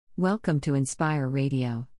Welcome to Enspire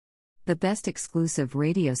Radio, the best exclusive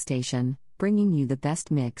radio station, bringing you the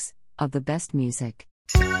best mix of the best music.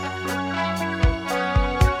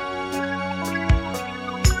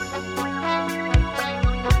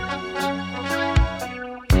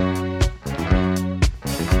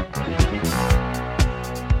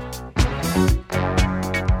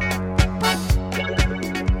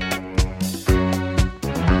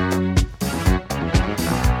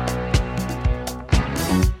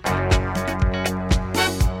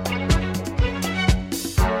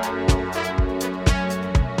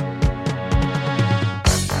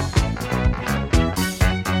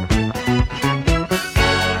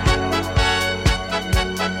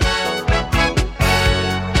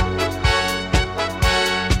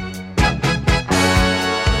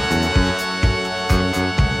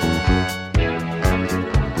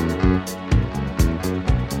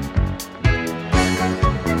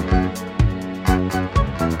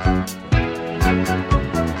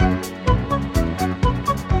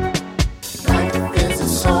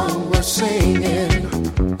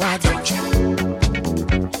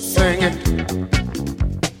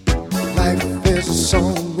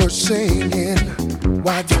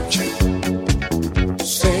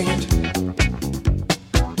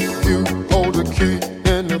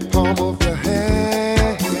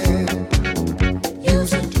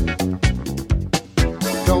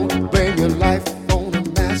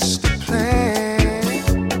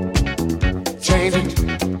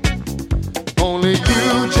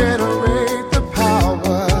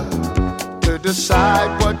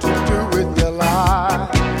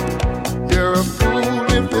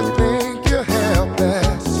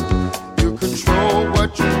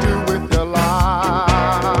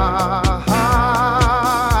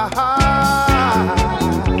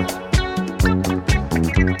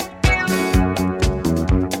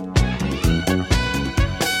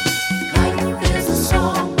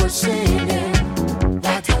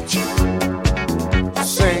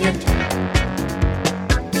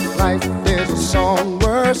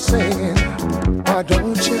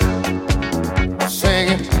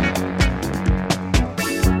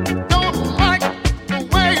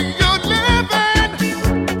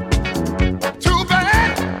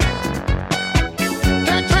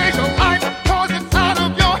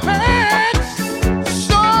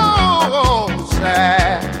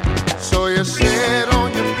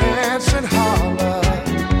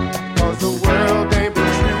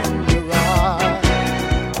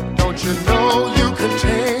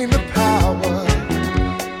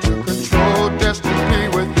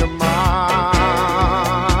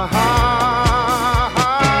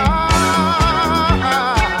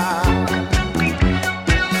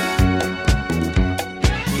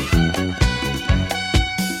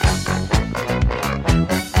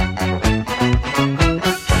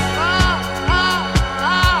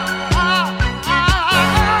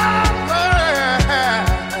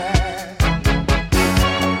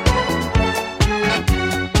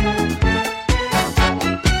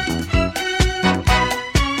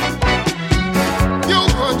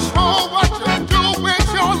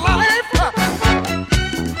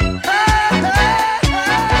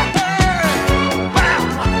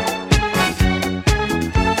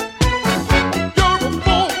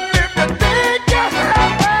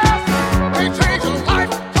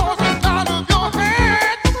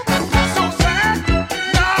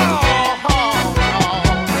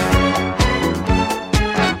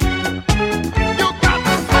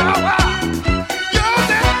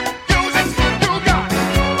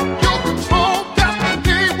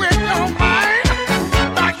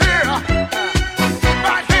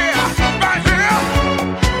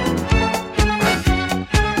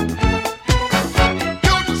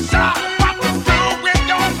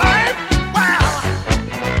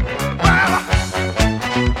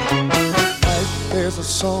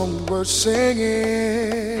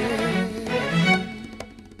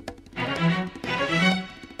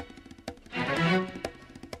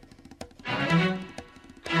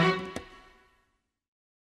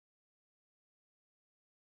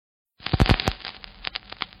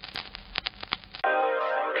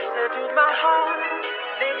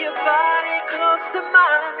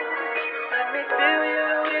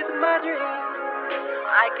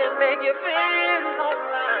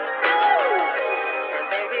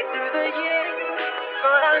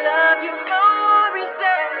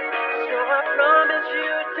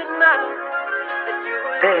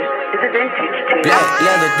 Black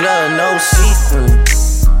leather glove, no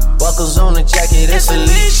see-through. Buckles on the jacket, it's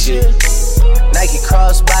elite shit. Nike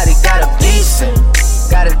crossbody, got a decent.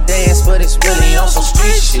 Gotta dance, but it's really on some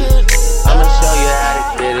street shit. I'ma show you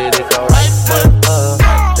how to get it. It go right foot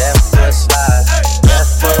up, left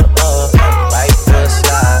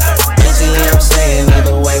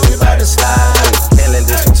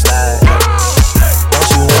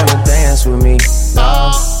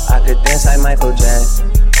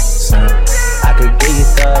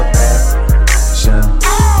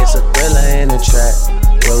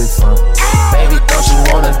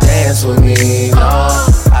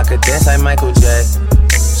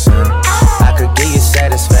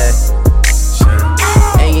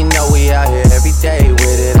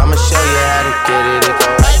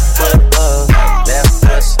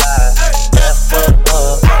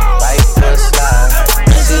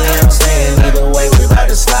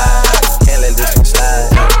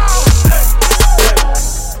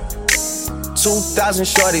 2,000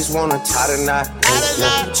 shorties wanna tie the knot.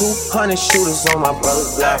 200 shooters on my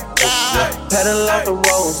brother's block. Pedal off the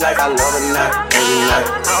roads like I love it not. Every night.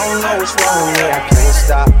 I don't know what's wrong with me, I can't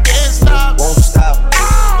stop. Won't stop,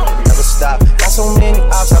 never stop. Got so many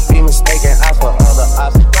ops, I be mistaken ops for other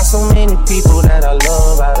ops. Got so many people that I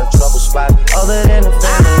love out of trouble spots. Other than the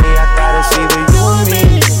family, I gotta see the you and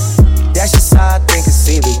me. That's just how I think it's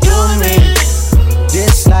either you and me.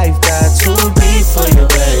 This life got too deep for you,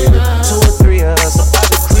 baby. 2 or 3 of us about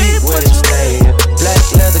to creep where they stay. Black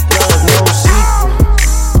leather glove, no secret.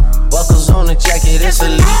 Buckles on the jacket, it's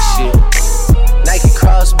elite shit. Nike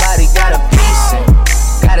crossbody got a piece in.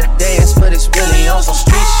 Gotta dance, but it's really on some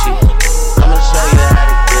street shit. I'ma show you how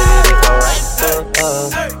to get it. It go right foot up,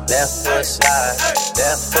 left foot slide,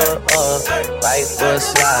 left foot up, right foot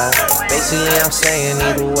slide. Basically, I'm saying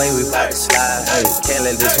either way we bout to slide. Hey, can't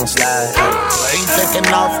let this one slide. Hey. Ain't taking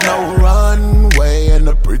off no runway, and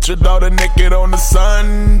the preacher daughter naked on the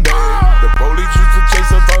Sunday. The police used to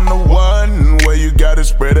chase us on the one way. You gotta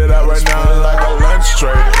spread it out right now like a lunch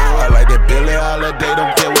tray. I like that Billie Holiday,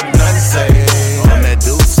 don't care what none say. On that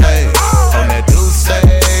Deuce, on that Deuce,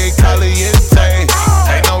 Caliente.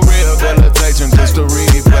 Ain't no rehabilitation, just a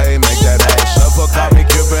replay. Make that ass shuffle, call me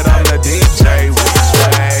Cupid, I'm the DJ.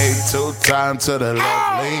 Way 2 times to the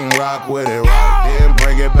left, lean rock with it, rock, then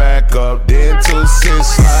bring it back up, then 2 6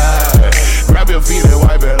 slide. Grab your feet and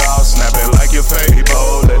wipe it off, snap it like your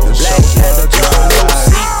Fable. Let the show leather glove, no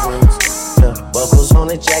sequins. Buckles on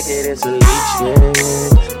the jacket, it's elite shit.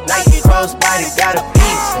 Nike crossbody got a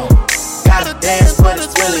piece. Gotta dance, but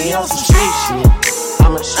it's really on some street shit.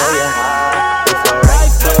 I'ma show you how. If I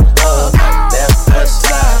right foot up, left foot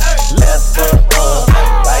slide, left foot up,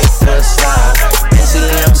 right foot slide.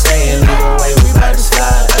 Basically, I'm saying either way we bout to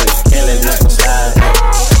slide. Can't let this one slide.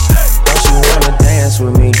 Don't you wanna dance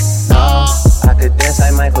with me? No, I could dance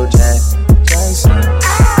like Michael Jackson.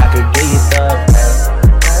 I could give you the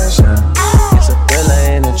passion. It's a thriller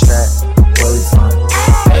in the track. Really fun.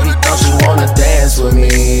 Baby, don't you wanna dance with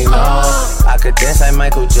me? No, I could dance like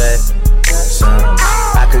Michael Jackson.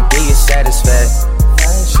 I could give you satisfaction.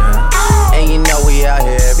 And you know we out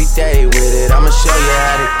here every day with it. I'ma show you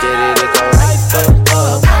how to get it. It go right foot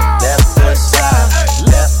up, left foot slide,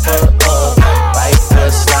 left foot up, right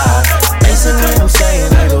foot slide. Basically, I'm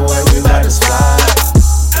saying either way we bout to slide.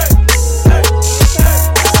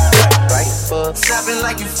 Right foot, snapping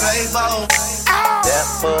like you Fable.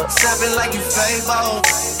 Left foot, snapping like you Fable.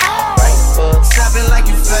 Right foot, snapping like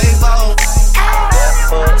you Fable. Left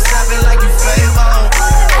foot, snapping like you Fable.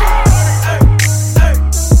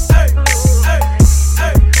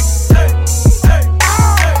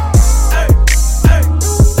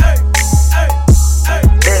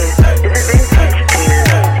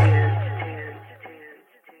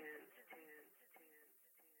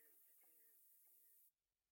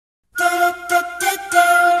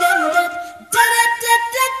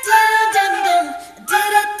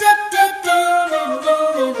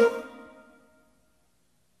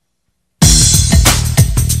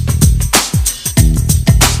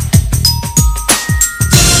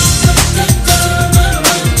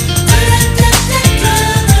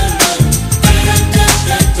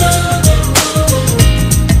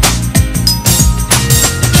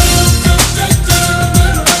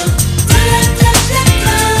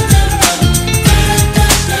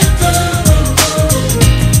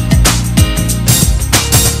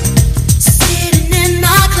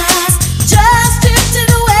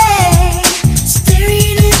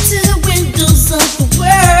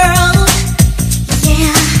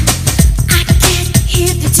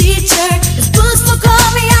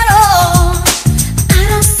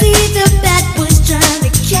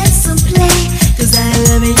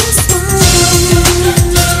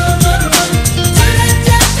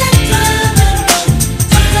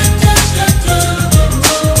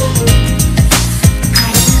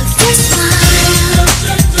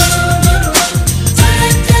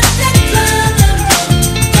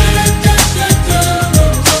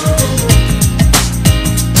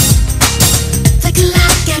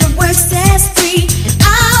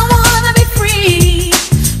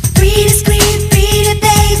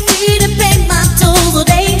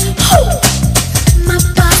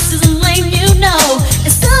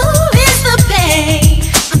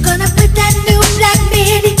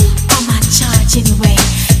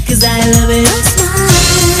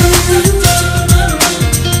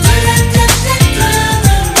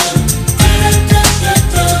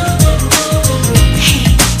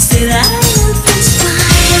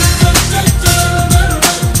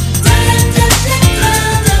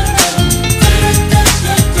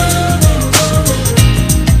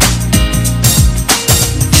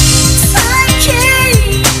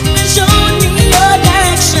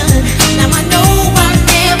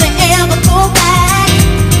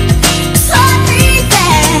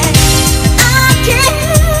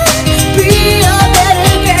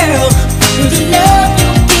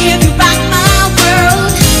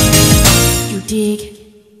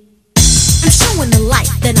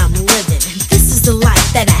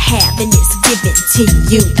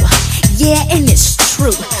 you. Yeah, and it's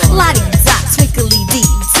true. Lottie-dot, twinkly-dee.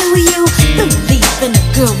 Do you believe in a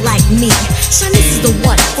girl like me? Shanice is the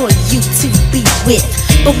one for you to be with.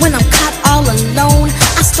 But when I'm caught all alone,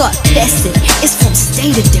 I start fessing. It's from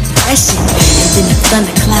state of depression. And then the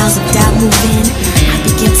thunderclouds of doubt move in. I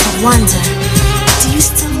begin to wonder, do you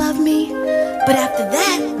still love me? But after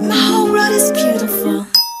that, my whole world is beautiful.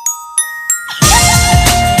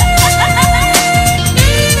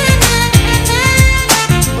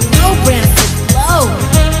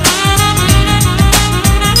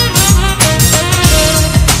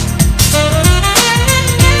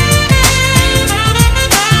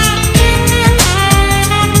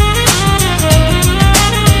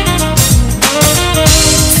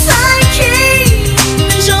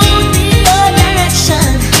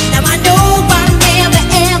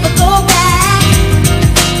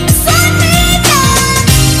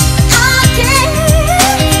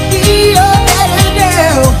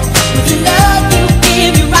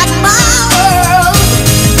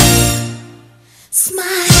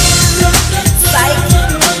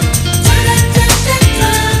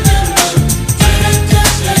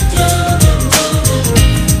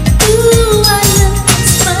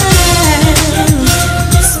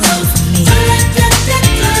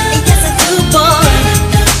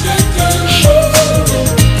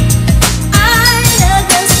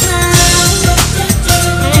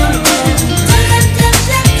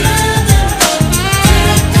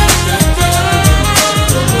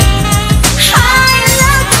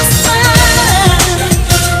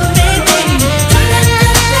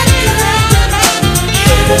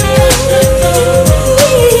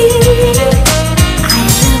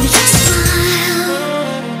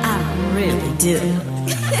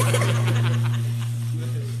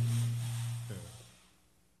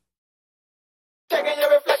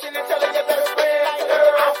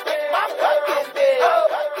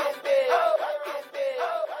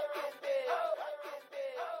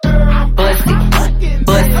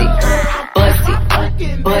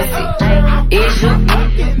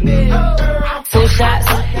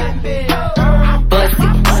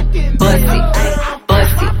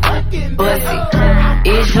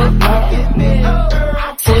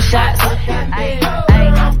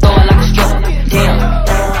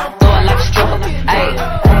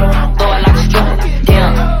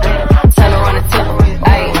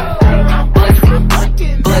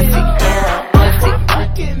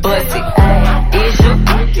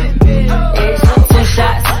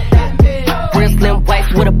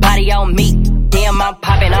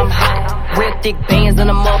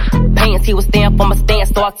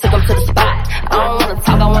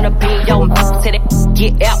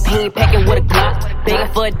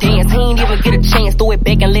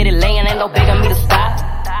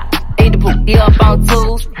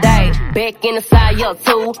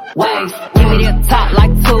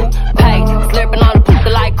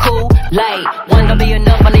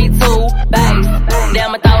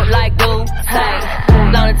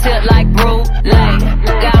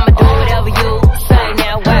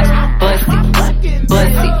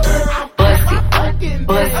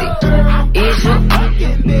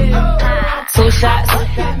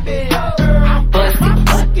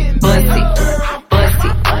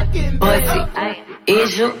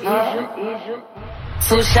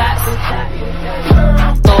 Two shots,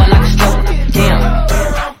 throw it like a stripper, damn.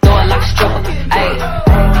 Throw it like a stripper, ayy.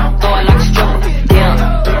 Throw it like a stripper, damn.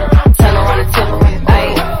 Turn around and tip her,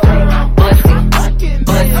 ayy. Bussy,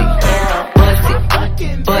 bussy, bussy,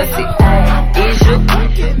 bussy. Is you?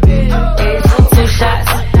 Two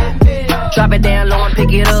shots, drop it down low and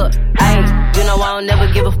pick it up, ayy. You know I don't never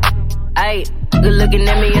give a ayy. Good looking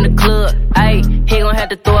at me in the club, ayy. He gon' have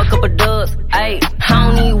to throw a couple dubs, ayy. I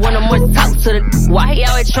don't need one of more talk to the. Why he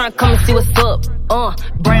always tryna come and see what's up?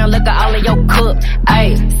 Brown liquor all in your cup,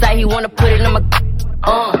 ayy. Say he wanna put it in my.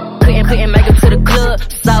 Couldn't make it to the club,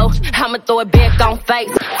 so I'ma throw it back on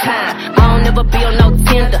FaceTime. I don't never be on no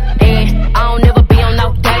Tinder, and I don't never be on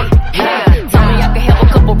no date. Yeah, told me I could have a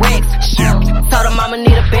couple racks. Told him I'ma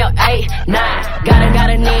need a belt 8, 9. Got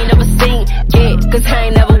a name never seen yet, cause I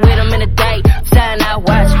ain't never with him in a date. Sign I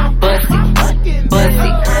watch, bussy,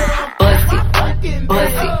 bussy, bussy,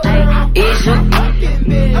 bussy. Is you?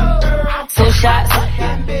 Two shots,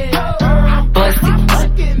 bussy,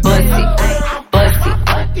 bussy, bussy,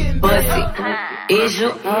 bussy. Is you?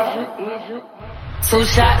 Two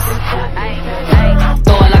shots,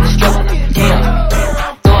 throw it like a stripper, damn.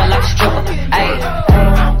 Throw it like a stripper, ayy.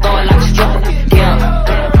 Throw it like a stripper, damn.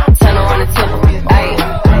 Turn around and tip her, ayy.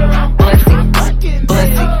 Bussy,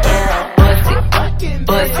 bussy, bussy,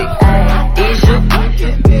 bussy. Is you?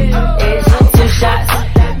 Two shots.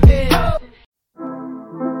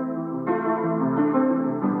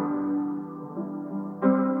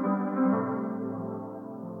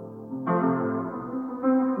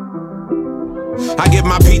 I get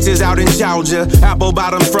my peaches out in Georgia, apple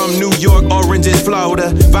bottom from New York, oranges,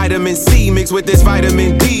 Florida. Vitamin C mixed with this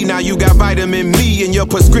vitamin D. Now you got vitamin me and your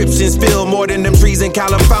prescriptions fill more than them trees in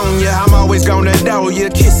California. I'm always gonna know you,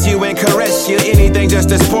 kiss you and caress you. Anything just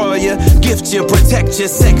to spoil you, gift you, protect you,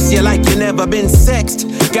 sex you like you never been sexed.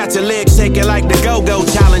 Got your legs shaking like the go-go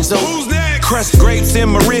challenge. So who's next? Crushed grapes in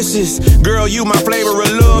Mauritius. Girl, you my flavor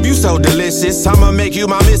of love, you so delicious. I'ma make you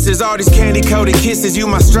my missus. All these candy-coated kisses, you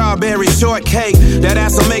my strawberry shortcake. That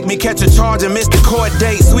ass'll make me catch a charge and miss the court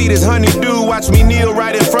date. Sweet as honeydew, watch me kneel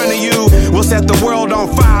right in front of you. We'll set the world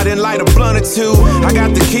on fire, then light a blunt or two. I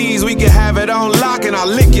got the keys, we can have it on lock, and I'll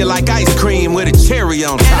lick you like ice cream with a cherry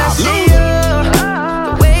on top. And I see you,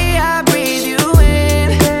 the way I breathe you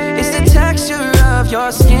in, it's the texture of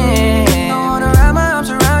your skin. I wanna wrap my arms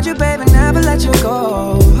around you, baby, never let you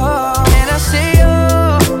go. And I see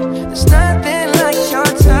you, there's nothing like your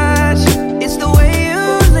touch. It's the way you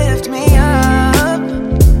lift me up,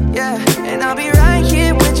 yeah. And I'll be right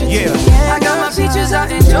here with you. Yeah. I got my peaches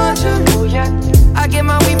out in Georgia, oh yeah. I get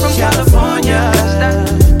my weed from California.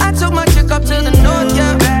 I took my chick up to the north,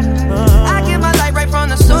 yeah. I get my light right from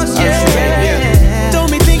the source, yeah.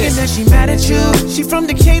 Don't be thinking that she mad at you. She from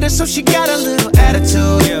Decatur, so she got a little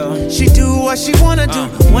attitude. She do what she wanna do.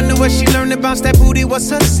 Wonder where she learned to bounce that booty, what's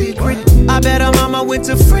her secret? I bet her mama went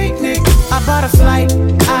to Freaknik. I bought a flight,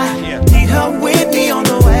 I need her with me on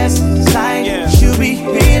the west side. She'll be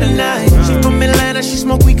here tonight. She from Atlanta, she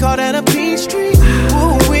smoke, we call that a peach tree.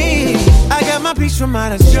 Ooh-wee. I got my peach from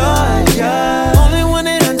out of Georgia. Only one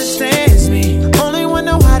that understands me. Only one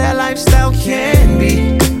know how that lifestyle can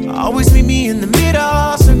be. Always meet me in the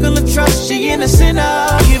middle. Circle of trust, she innocent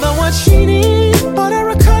of. Give her what she needs. Bought her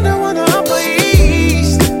a condo on the Upper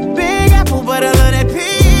East. Big apple, but I love that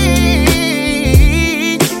peach.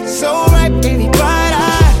 So ripe, baby, bright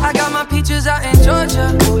eye. I got my peaches out in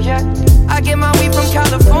Georgia, oh yeah. I get my weed from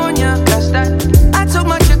California, that's that. I took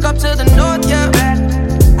my chick up to the north, yeah.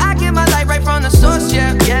 I get my light right from the source,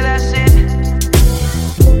 yeah. Yeah, that's it.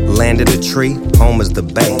 Landed a tree, home is the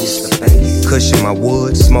base. Cushion my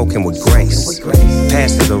wood, smoking with grace.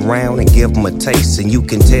 Pass it around and give them a taste, and you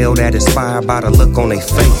can tell that it's fire by the look on their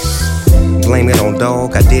face. Blame it on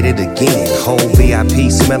dog, I did it again. Whole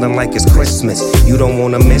VIP smelling like it's Christmas. You don't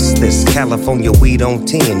wanna miss this. California weed on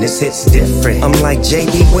 10, this hit's different. I'm like,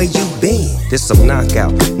 JD, where you been? This some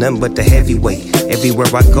knockout, nothing but the heavyweight. Everywhere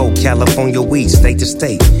I go, California weed, state to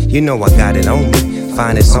state. You know I got it on me.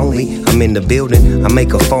 Finest only, I'm in the building. I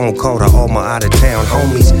make a phone call to all my out-of-town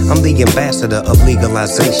homies. I'm the ambassador of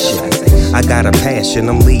legalization. I got a passion,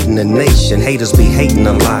 I'm leading the nation. Haters be hating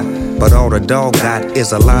a lot, but all the dog got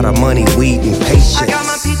is a lot of money, weed, and patience. I got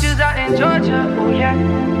my peaches out in Georgia, oh yeah.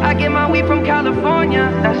 I get my weed from California,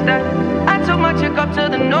 that's that. I took my chick up to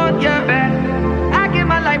the north, yeah. I get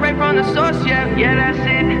my light right from the source, yeah. Yeah, that's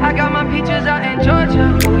it. I got my peaches out in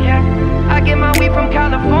Georgia, oh yeah. I get my weed from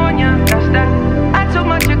California, that's that. I took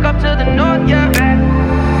my chick up to the north, yeah.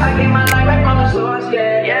 I get my light right from the source,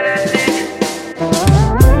 yeah. Yeah, that's it.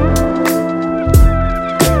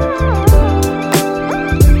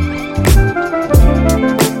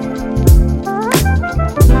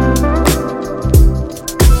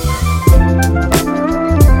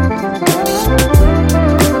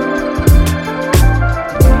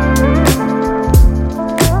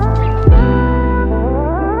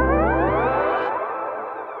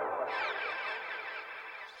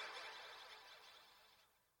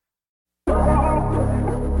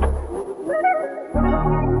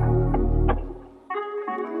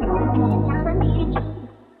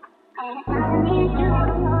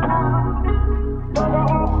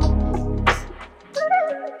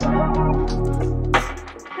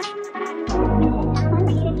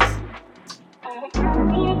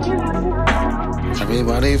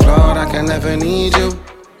 Everybody flawed, I can never need you.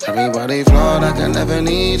 Everybody flawed, I can never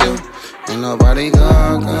need you. Ain't nobody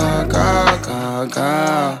God.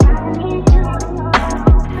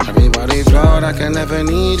 Everybody flawed, I can never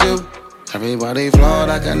need you. Everybody flawed,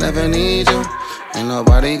 I can never need you. Ain't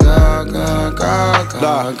nobody God.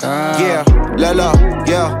 Yeah,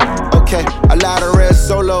 yeah. Okay, a lot of red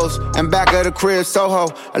solos and back of the crib Soho.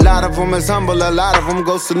 A lot of them is humble, a lot of them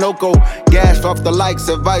go Sunoco. Gashed off the likes,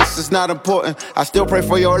 advice, it's not important. I still pray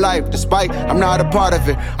for your life, despite I'm not a part of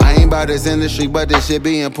it. I ain't about this industry, but this shit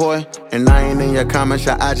be important. And I ain't in your comments,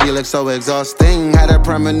 your IG look so exhausting. Had a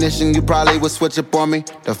premonition, you probably would switch up on me.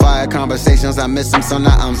 The fire conversations, I miss them, so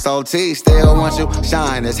now I'm salty. Still want you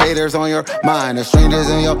shine, there's haters on your mind. There's strangers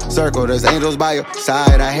in your circle, there's angels by your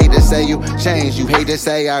side. I hate to say you changed, you hate to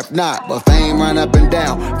say I've not. not, but fame run up and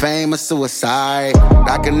down. Fame or suicide.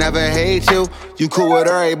 I can never hate you. You cool with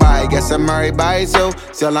everybody. Guess I'm everybody too.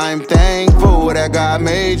 Still I'm thankful that God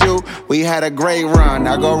made you. We had a great run.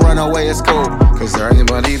 I go run away, it's cool. Cause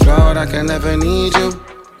everybody flawed, I can never need you.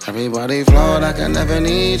 Everybody flawed, I can never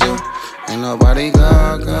need you. Ain't nobody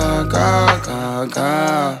God.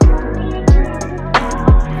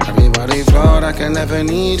 Everybody flawed, I can never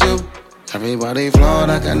need you. Everybody flawed,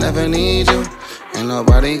 I can never need you. Ain't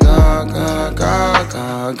nobody God.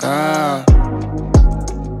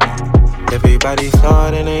 Everybody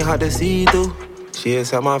flawed and ain't hard to see through. She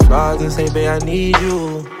accept my flaws and say, babe, I need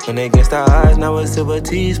you. When against the eyes, now it's silver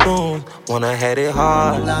teaspoon. Wanna had it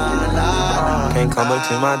hard. Can't come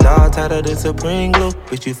between my dog, tighter than Supreme glue.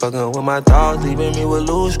 Bitch, you fucking with my dogs, leaving me with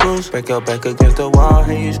loose screws. Break your back against the wall,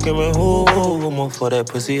 hey, you screaming, who? Move for that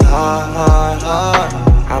pussy hard.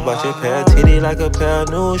 I bought your pair of titties like a pair of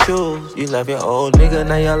new shoes. You love your old nigga,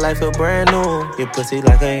 now your life feel brand new. Your pussy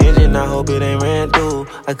like an engine, I hope it ain't ran through.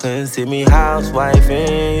 I couldn't see me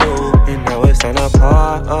housewifing you. And now it's time to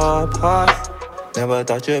apart. Never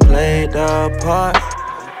thought you played the part.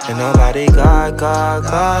 And nobody God.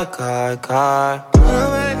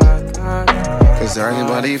 Cause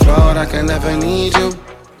everybody flawed, I can never need you.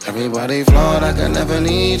 Everybody flawed, I can never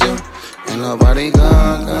need you. Ain't nobody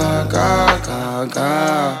God.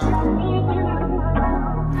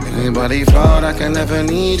 Everybody flawed, I can never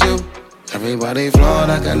need you. Everybody flawed,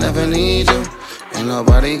 I can never need you. Ain't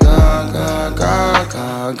nobody God.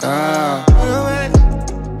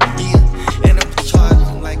 And I'm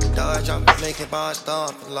charging like a Dodge. I'm making bars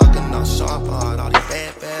stop, locking up sharp hard. All these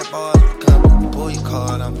bad bars come pull your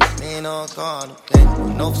card. I'm in on guard. I'm playing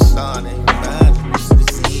with no facade. Ain't bad.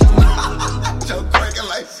 Joe cranking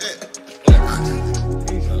like shit.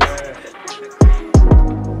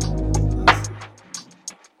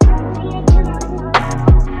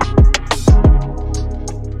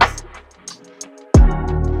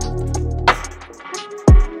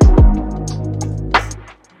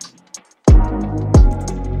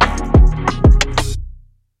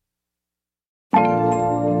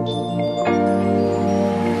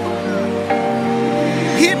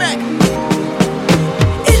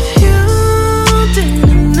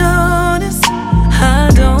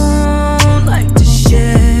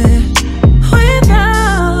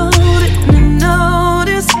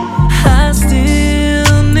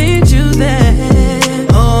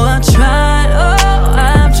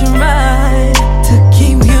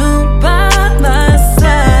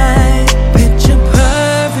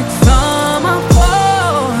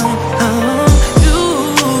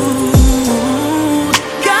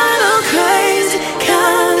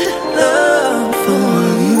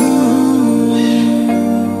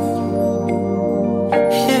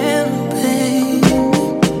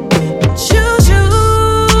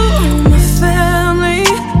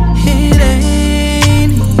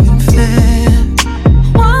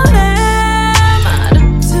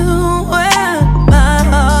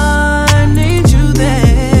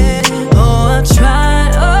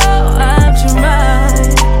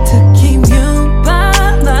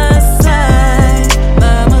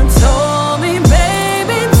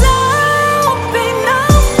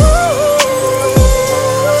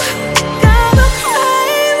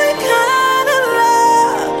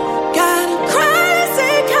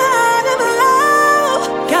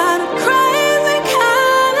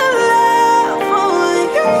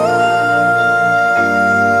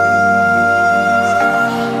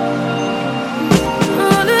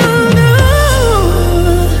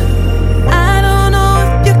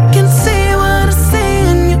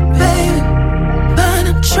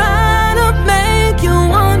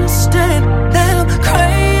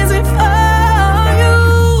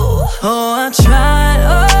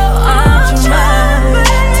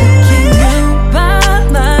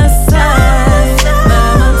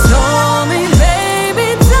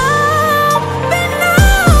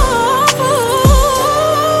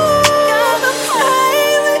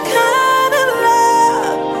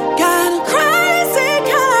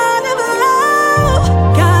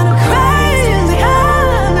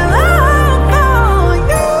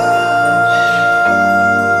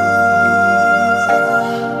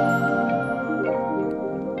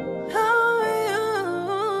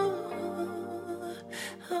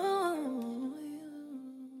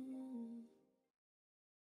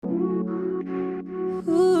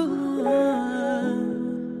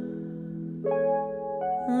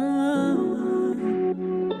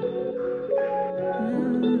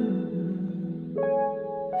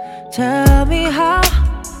 Tell me how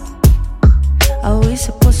are we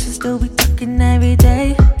supposed to still be talking every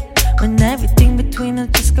day when everything between us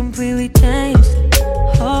just completely changed?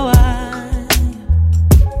 Oh,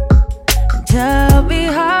 tell me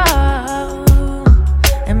how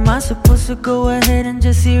am I supposed to go ahead and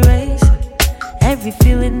just erase every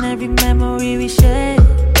feeling, every memory we shared?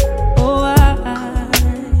 Oh,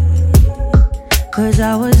 cause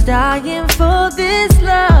I was dying for this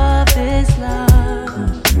love, this love.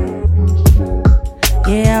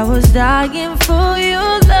 Yeah, I was dying for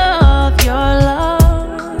your love, your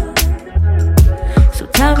love. So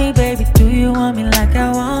tell me, baby, do you want me like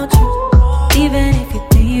I want you? Even if you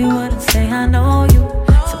do, you wouldn't say I know you.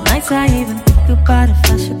 Some nights I even think about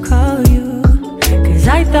if I should call you, cause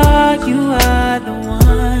I thought you were the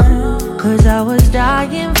one. Cause I was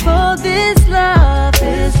dying for this love,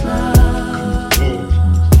 this love.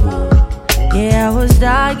 Yeah, I was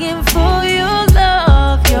dying for your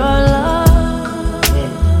love, your love.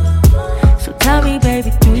 So tell me,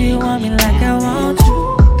 baby, do you want me like I want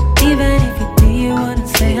you? Even if you do, you wouldn't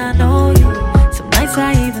say I know you. Some nights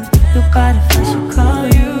I even think about if I should call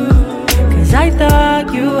you, cause I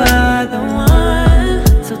thought you were the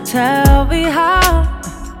one. So tell me how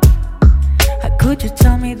could you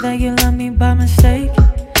tell me that you love me by mistake?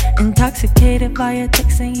 Intoxicated by your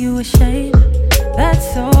text and you ashamed.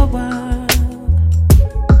 That's so wild.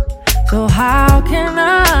 So how can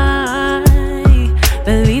I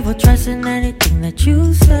believe or trust in anything that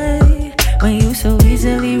you say, when you so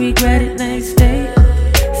easily regret it next day?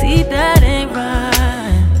 See, that ain't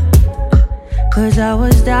right. Cause I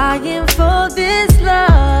was dying for this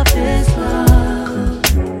love, this love.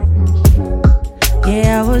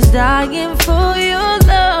 Yeah, I was dying for your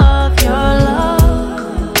love, your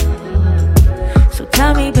love. So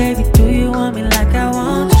tell me, baby, do you want me like I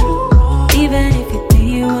want you? Even if you do,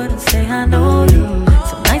 you wouldn't say I know you.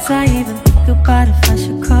 Some nights I even think about if I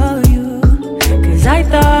should call you, cause I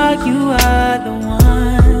thought you were the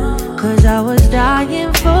one. Cause I was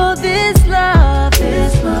dying for this love,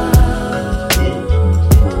 this love.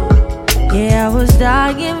 Yeah, I was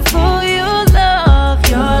dying for your love,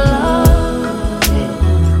 your love.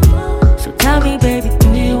 Tell me, baby, do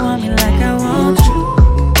you want me like I want you?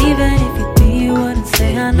 Even if you do, you wouldn't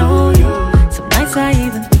say I know you. Some nights I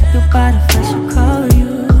even think about if I should call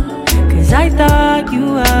you, cause I thought you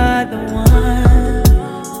were the one.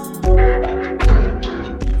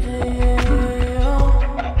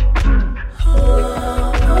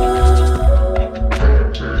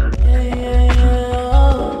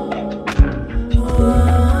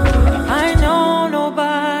 I know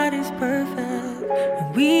nobody's perfect,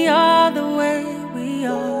 and we are the way we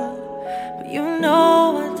are, but you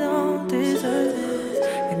know I don't deserve this,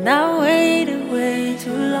 and I waited way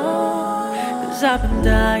too long, cause I've been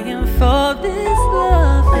dying for this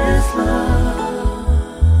love, this love.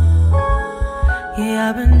 Yeah,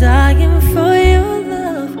 I've been dying for your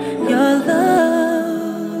love, your love.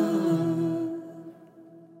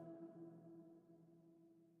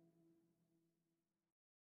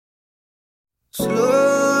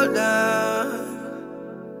 Slow down,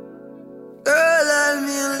 girl, let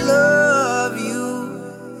me love you.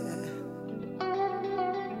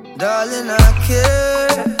 Darling, I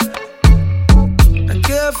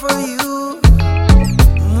care for you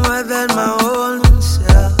more than my own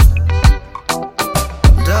self.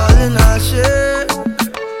 Darling, I'll share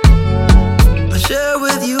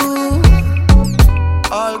with you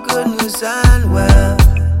all good news and well.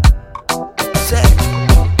 Say,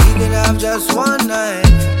 we can have just one night,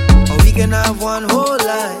 or we can have one whole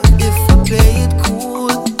life if we play it cool.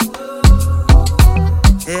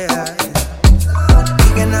 Yeah, we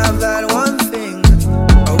can have that one thing,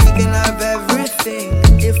 or we can have everything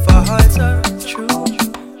if our hearts are true.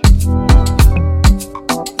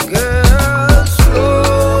 Girl,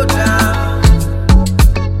 slow down.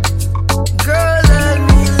 Girl, let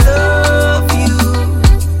me love you.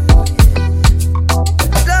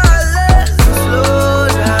 Darling, slow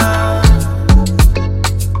down.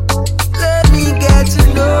 Let me get to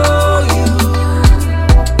know you.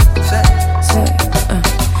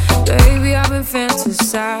 Baby, I've been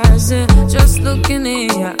fantasizing, just looking in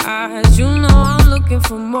your eyes. You know I'm looking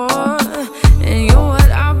for more, and you're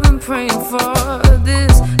what I've been praying for.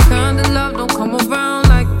 This kind of love don't come around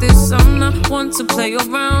like this. I'm not one to play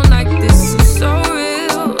around like this. It's so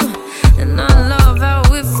real, and I love how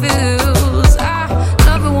it feels. I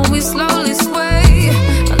love it when we slowly sway.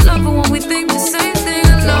 I love it when we think the same thing.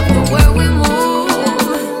 I love the way we move,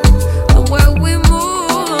 the way we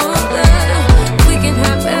move. Yeah. We can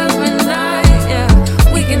have every night, yeah.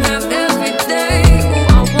 We can have every day.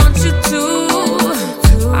 Ooh, I want you to.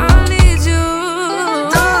 I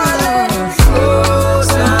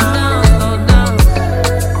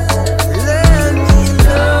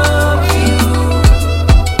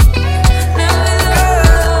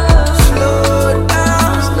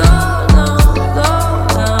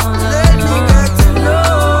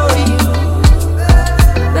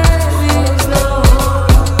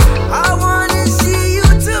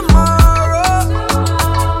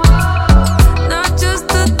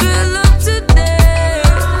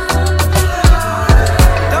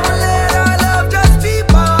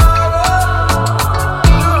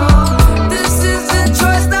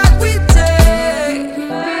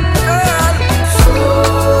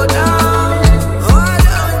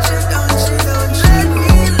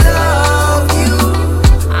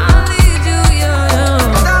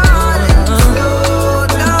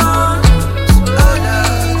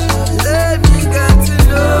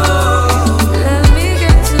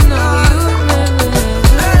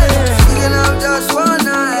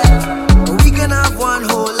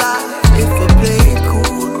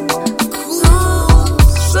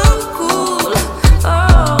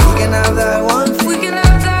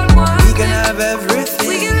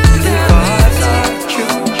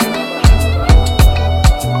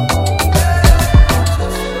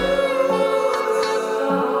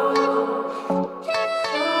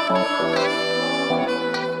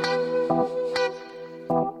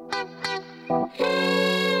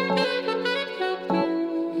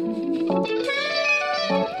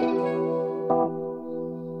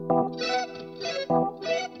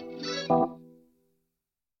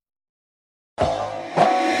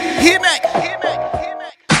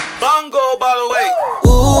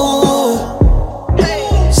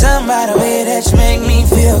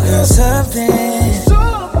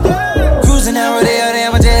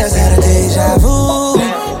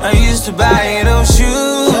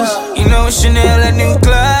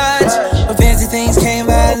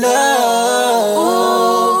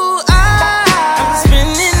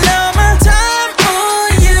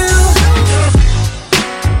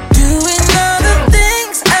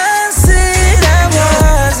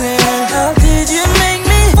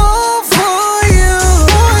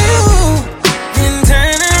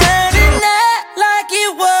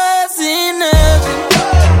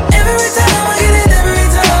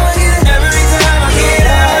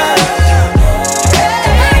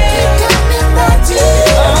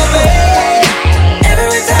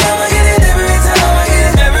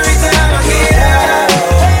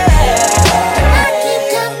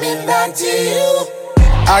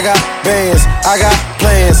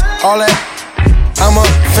I'm a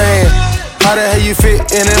fan. How the hell you fit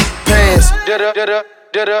in them pants?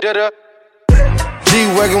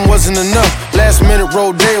 G-Wagon wasn't enough. Last minute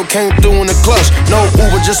Rodeo came through in the clutch. No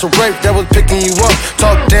Uber, just a rape that was picking you up.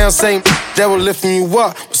 Talk down, same that was lifting you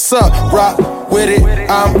up. What's up? Rock with it,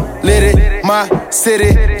 I'm lit it. My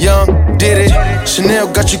city, young, did it. Chanel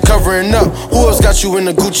got you covering up. Who else got you in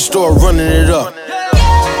the Gucci store running it up?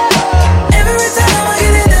 Every time I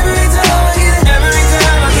get it, every time I get it, every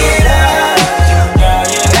time I get up. Girl,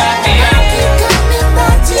 you got me, I keep coming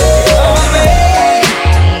back to you. Oh, babe.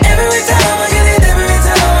 Every time I get it, every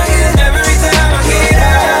time I get it, every time I get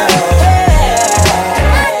up.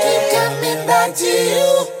 I keep coming back to you.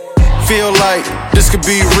 Feel like this could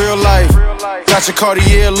be real life. Got your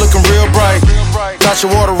Cartier looking real bright. Got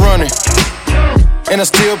your water running, and I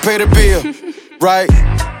still pay the bill, right?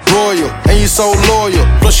 Royal, and you so loyal.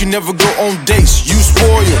 Plus you never go on dates, you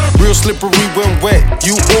spoil. Real slippery when wet,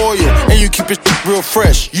 you oil. And you keep it real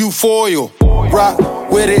fresh, you foil. Rock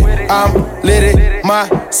with it, I'm lit it. My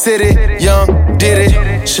city, young, did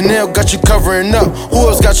it. Chanel got you covering up. Who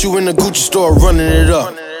else got you in the Gucci store running it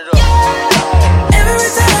up? Every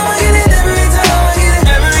time I get it, every time I get it,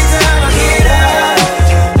 every time I get up.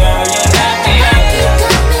 Girl, you got me, I keep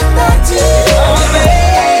coming back to you. Oh,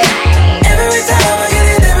 babe. Every time I get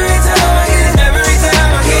it, every time I get it, every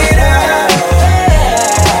time I get up.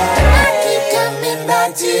 I keep coming back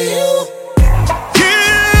to you. You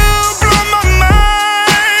blow my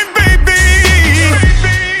mind, baby.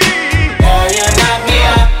 Girl, you knock me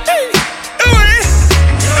up.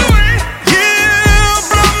 You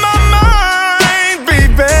blow my mind,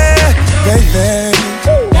 baby.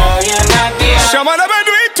 Girl, you knock me up. Shama da ba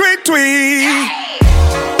tweet, tweet, tweet.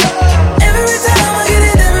 Every time I get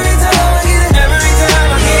it, every time I get it, every time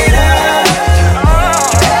I get up.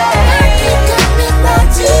 I keep coming back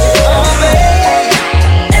to you. Oh, babe.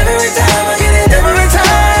 Every time I get it, every time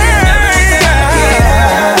I get up.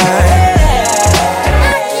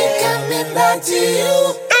 I keep coming back to you.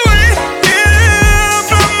 You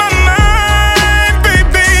blow my mind,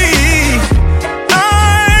 baby. I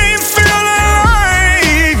feel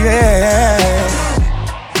alive, yeah.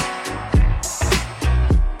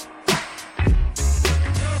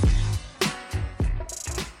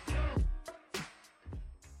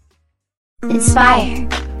 Enspire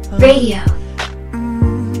Radio.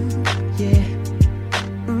 Yeah.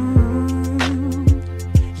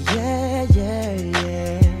 Yeah, yeah,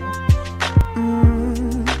 yeah.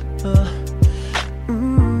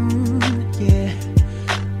 Yeah.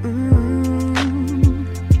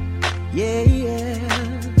 Yeah, yeah.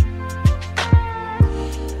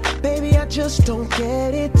 Baby, I just don't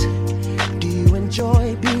get it. Do you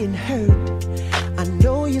enjoy being hurt? I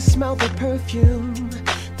know you smell the perfume,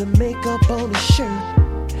 the makeup on his shirt.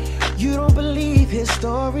 You don't believe his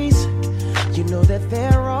stories. You know that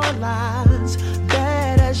there are lies.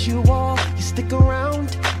 Bad as you are, you stick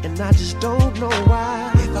around, and I just don't know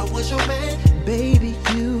why. If I was your man, baby,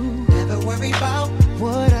 you never worry about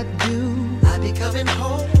what I do. I'd be coming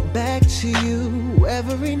home back to you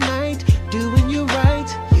every night, doing you right.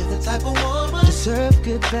 You're the type of woman deserve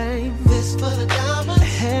good fame. This full of diamonds, a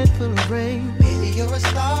head full of rain. Baby, you're a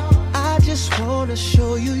star. I just wanna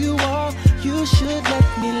show you you are. You should let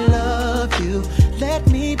me love you. Let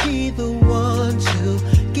me be the one to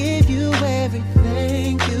give you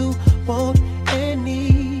everything you want and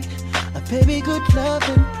need. A baby, good love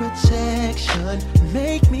and protection.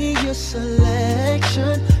 Make me your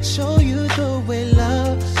selection. Show you the way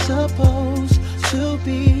love's supposed to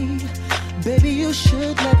be. Baby, you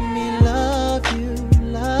should let me love you,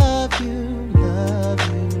 love you, love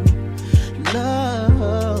you,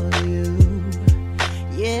 love you.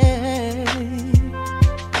 Yeah.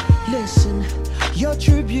 Listen, your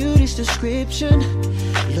true beauty's description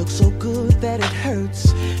looks so good that it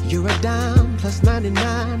hurts. You're a dime plus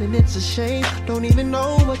 99, and it's a shame. Don't even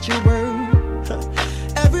know what you're worth.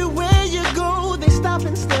 Everywhere you go, they stop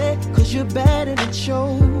and stare, 'cause you're bad and it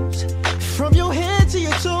shows. From your head to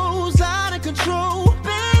your toes, out of control.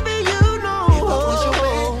 Baby, you know. If I was your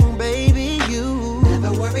man, baby, you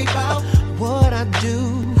never worry about what I do.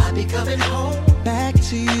 I'd be coming home back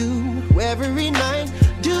to you every night,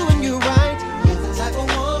 doing you right. You're the type of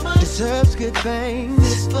woman deserves good things.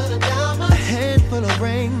 This full of diamonds, a handful of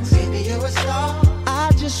rings. Baby, you're a star. I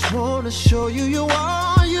just wanna show you you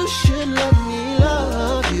are. You should let me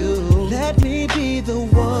love you. Let me be the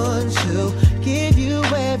one to give you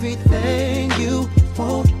everything you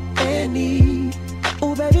want and need.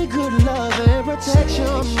 Oh, baby, good love and protection.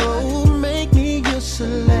 Oh, make me your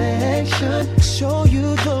selection. Show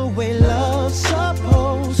you the way love's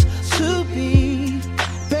supposed to be.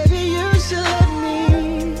 Baby, you should let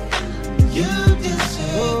me. You deserve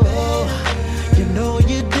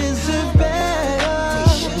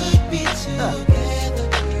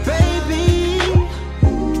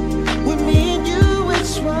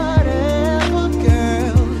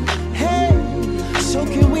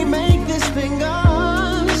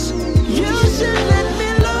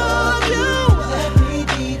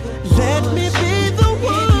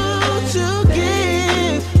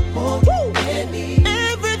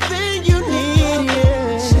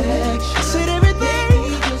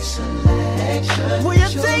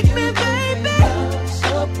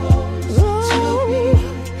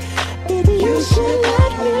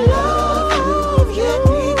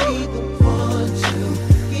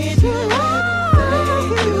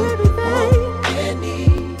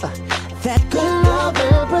that good love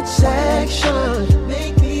and protection.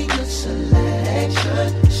 Make me your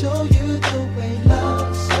selection. Show you the way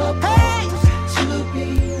love's supposed to be.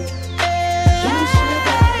 You said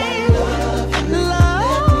that I love you.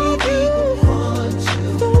 Let me be the one to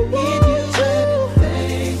give you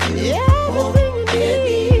everything you want and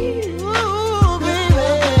need. Ooh, baby.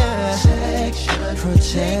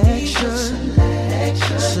 Protection,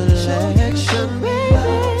 selection, baby.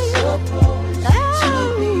 Love's supposed to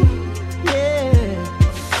be. Yeah,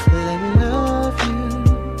 let me love you.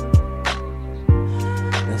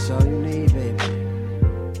 That's all you need, baby.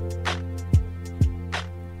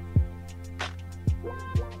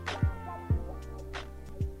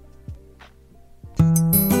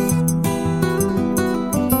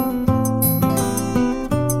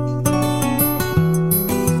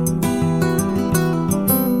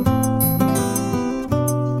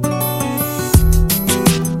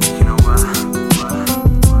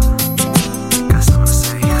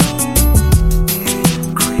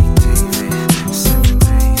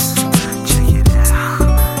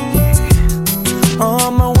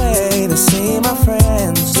 On my way to see my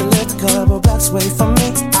friends, who lived a couple blocks away from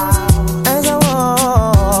me. As I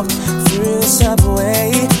walked through the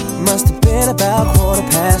subway, must have been about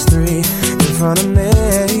 3:15. In front of me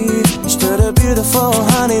stood a beautiful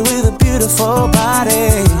honey with a beautiful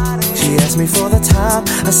body. She asked me for the time.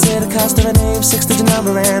 I said the cost of her name, 6-digit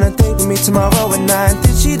number, and a date with me tomorrow at 9.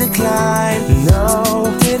 Did she decline?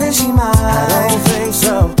 No. Didn't she mind? I don't think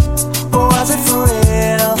so. Was it for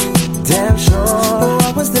real? Damn sure.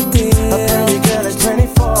 What was the deal? A pretty girl is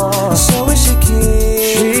 24, so is she cute?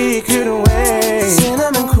 She couldn't wait.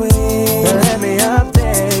 Cinnamon queen, let me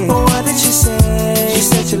update. What did she say? She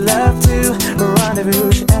said she loved to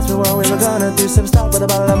rendezvous. She asked me what we were gonna do. Some stop with a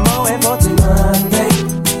bottle of Moet for Monday.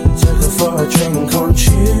 Took her for a drink on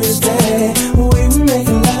Tuesday. We were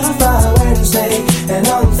making love by Wednesday, and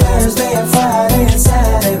on Thursday and Friday and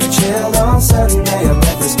Saturday we chilled on Sunday. I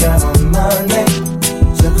met this girl on Monday.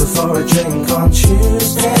 Took her for a drink on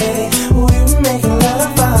Tuesday. We were making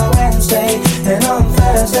love by Wednesday, and on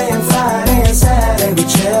Thursday and Friday and Saturday we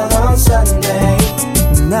chilled on Sunday.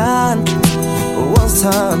 9 was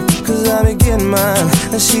time, 'cause I be getting mine,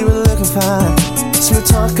 and she was looking fine. Smooth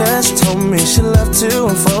talker, she told me she loved to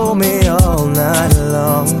unfold me all night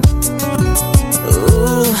long.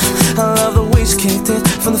 Ooh, I love the way she kicked it,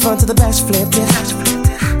 from the front to the back she flipped it.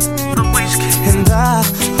 And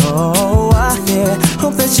yeah,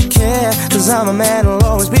 hope that you care, 'cause I'm a man who'll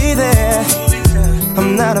always be there.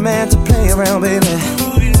 I'm not a man to play around, baby,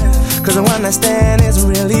 'cause a one night stand isn't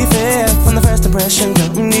really fair. From the first impression, girl,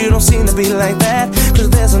 you don't seem to be like that. 'Cause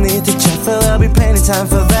there's no need to check, for there'll be plenty time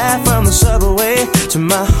for that. From the subway to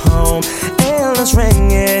my home, endless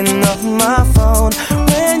ringing off my phone.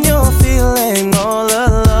 When you're feeling all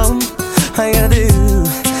alone, all you gotta do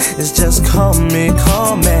is just call me,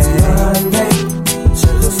 call me. Monday,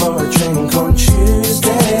 took her for a drink on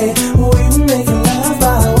Tuesday. We were making love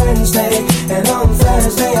by Wednesday, and on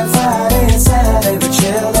Thursday and Friday and Saturday we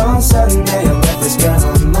chilled on Sunday. I met this girl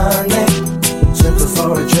on Monday. Took her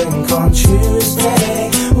for a drink on Tuesday.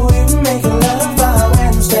 We were making love by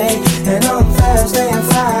Wednesday, and on Thursday and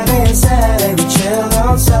Friday and Saturday we chilled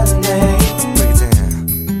on Sunday. Break it down,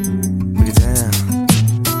 break it down.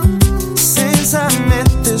 Since I met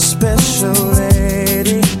this special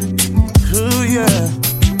lady, ooh yeah,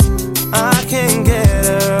 I can't get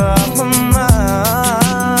her off my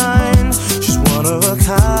mind. She's one of a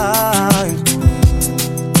kind,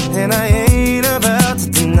 and I ain't about to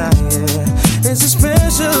deny it. It's a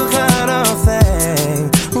special kind of thing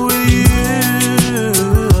with you.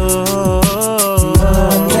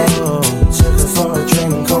 Monday, took her for a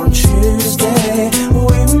drink on Tuesday. We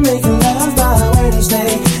were making love by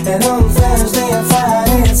Wednesday, and on Thursday and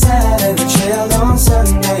Friday and Saturday we chilled on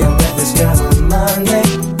Sunday. I met this girl on Monday.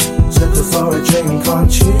 Took her for a drink on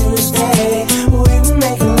Tuesday. We were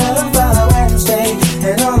making love by Wednesday,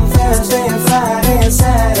 and on Thursday and Friday and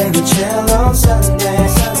Saturday we chilled on Sunday.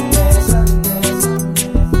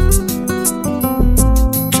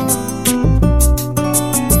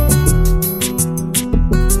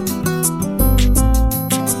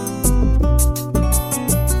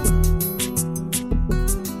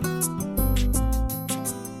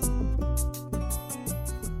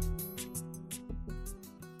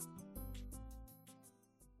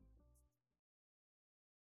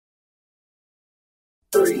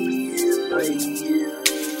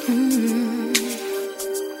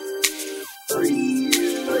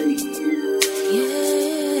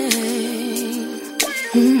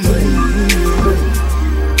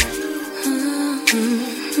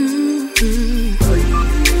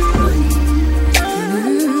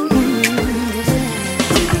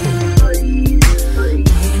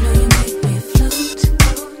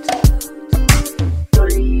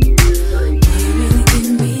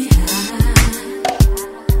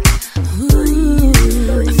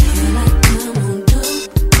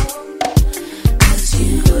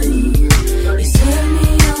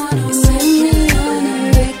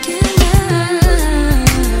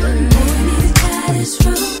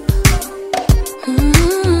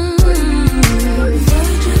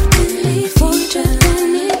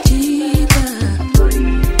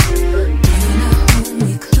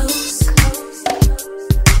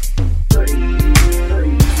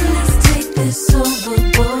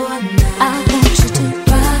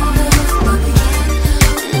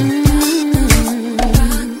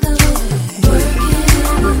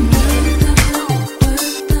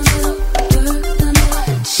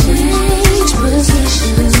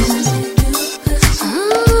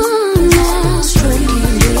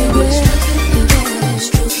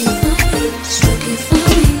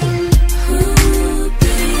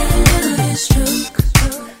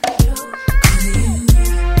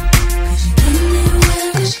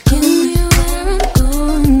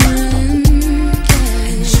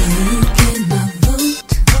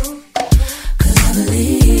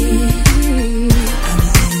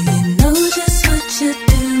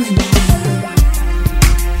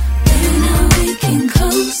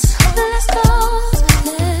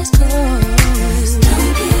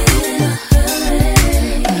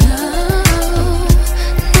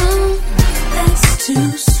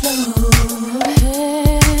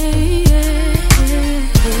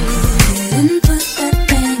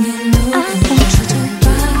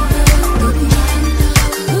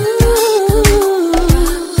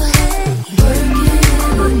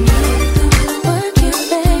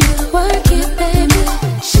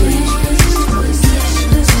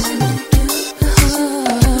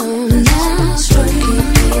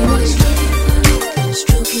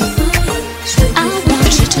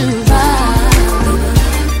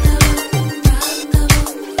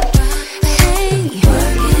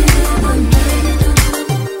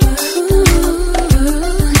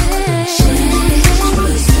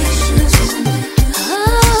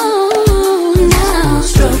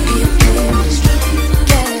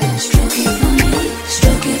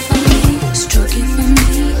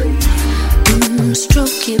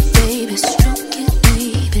 it, baby, stroke it,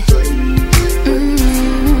 baby.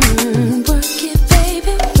 Work it,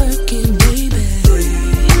 baby, work it, baby.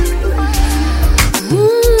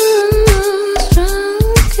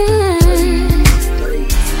 Stroke it.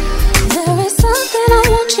 There is something I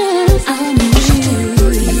want you, I need you.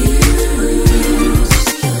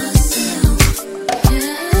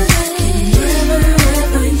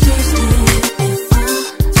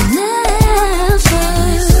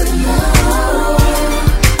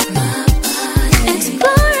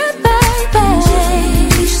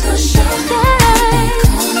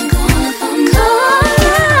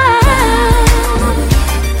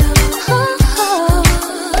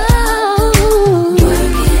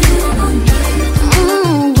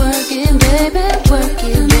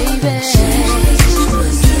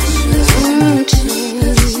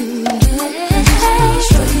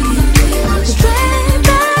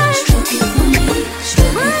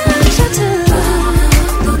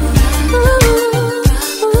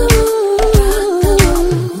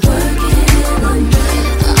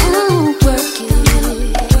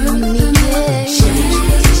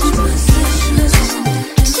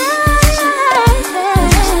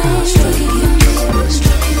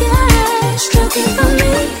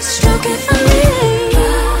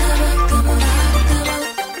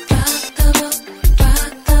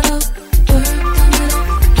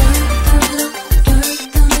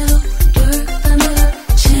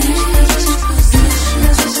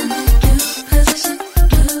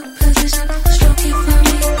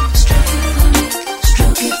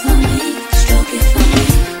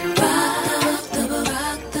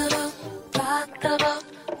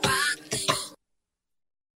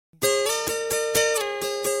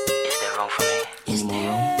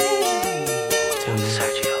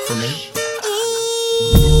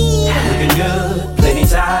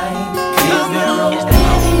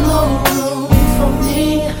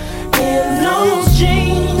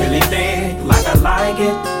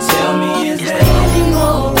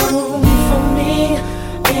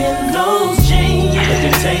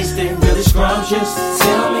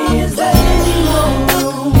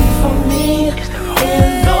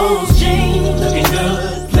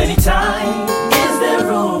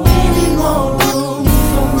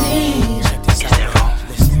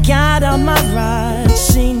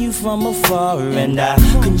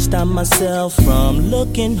 Myself from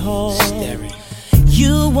looking hard.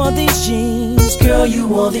 You wore these jeans, girl, you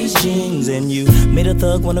wore these jeans, and you made a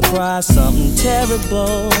thug wanna cry something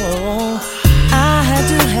terrible. I had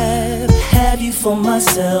to have you for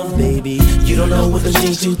myself, baby. You don't know what those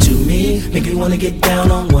jeans do to me. Make me wanna get down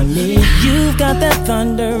on one knee. You've got that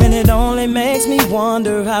thunder, and it only makes me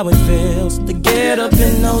wonder how it feels to get up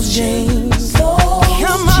in those jeans.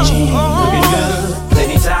 Come on, looking good,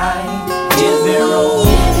 plenty tight. Is there room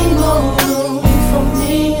for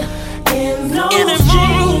me in those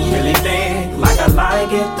jeans? Really thick, like I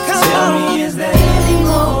like it. Tell me, is there any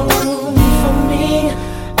more room for me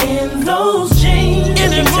in those jeans?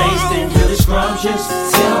 Looking tasty, really scrumptious.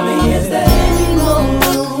 Tell me, is there any more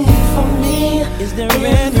room for me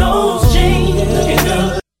in those jeans? Looking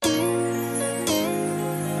good.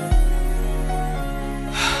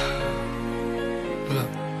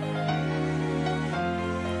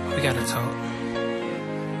 We gotta talk.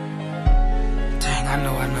 Dang, I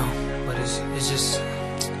know, but it's just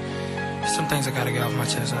some things I gotta get off my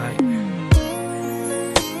chest, alright?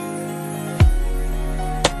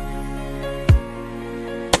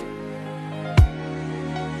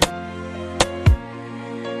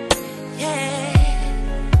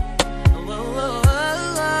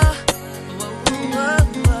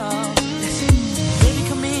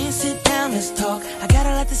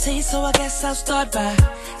 So I guess I'll start by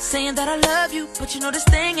saying that I love you, but you know this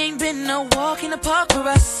thing ain't been no walk in the park for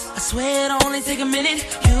us. I swear it'll only take a minute,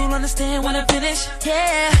 you'll understand when I finish,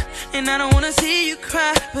 yeah. And I don't wanna see you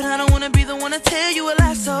cry, but I don't wanna be the one to tell you a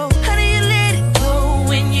lie. So how do you let it go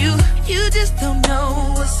when you just don't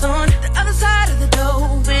know what's on the other side of the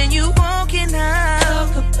door? When you walking out,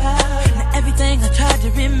 talk about now everything I tried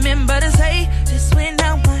to remember to say just went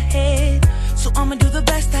out my head. So I'ma do the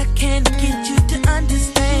best I can to get you to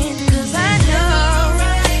understand. Cause I know,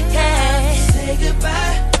 yeah, say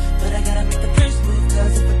goodbye, but I gotta make the first move.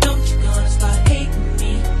 Cause if I don't, you're gonna start hating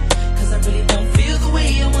me. Cause I really don't feel the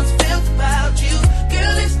way I once felt about you.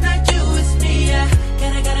 Girl, it's not you, it's me.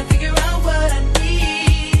 I gotta figure out what I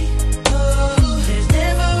need. Oh, there's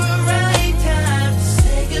never a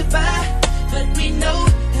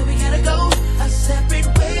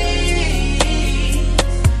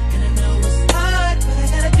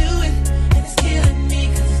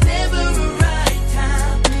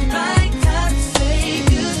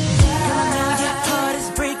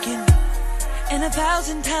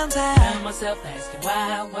 1,000 times I found myself asking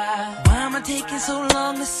why am I taking so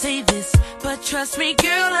long to say this? But trust me,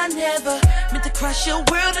 girl, I never meant to crush your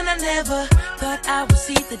world, and I never thought I would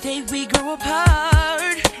see the day we grow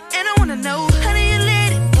apart. And I wanna know, how do you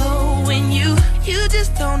let it go when you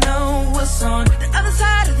just don't know what's on the other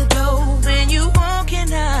side of the door when you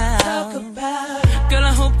walking out? Talk about it. Girl,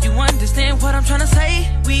 I hope you understand what I'm trying to say.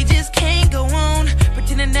 We just can't go on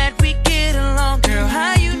pretending that we get along. Girl,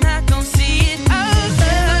 how you not gonna see it? Oh,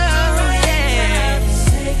 yeah.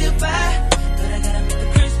 Say goodbye, but I gotta make the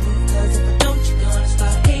first move, 'cause if I don't, you're gonna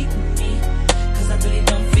start hating me. 'Cause I really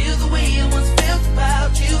don't feel the way I once felt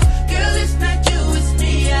about you. Girl, it's not you, it's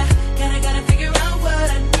me. I gotta figure out what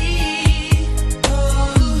I need.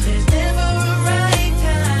 Oh, there's never a right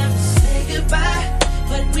time to say goodbye,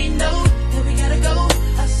 but we know that we gotta go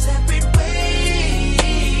our separate ways.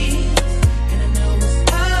 And I know it's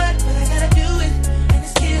hard, but I gotta do it, and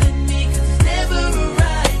it's killing me, 'cause it's never a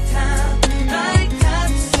right time to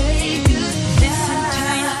say good. Listen to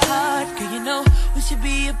your heart, girl, you know we should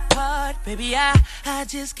be apart. Baby, I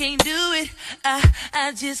just can't do it.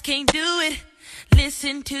 I just can't do it.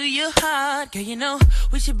 Listen to your heart, girl, you know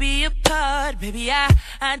we should be apart. Baby, I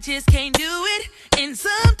just can't do it. And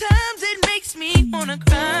sometimes it makes me wanna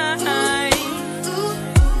cry. Ooh,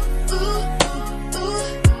 ooh, ooh,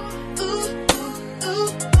 ooh, ooh, ooh.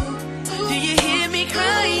 Do you hear me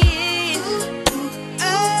crying?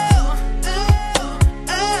 Oh, oh,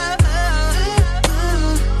 oh, oh.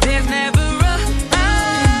 There's never a right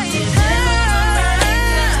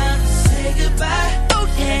time to say goodbye. Oh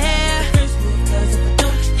yeah.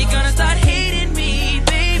 You're gonna start hating me,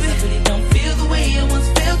 baby. I really don't feel the way I once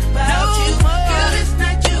felt about you. Girl, it's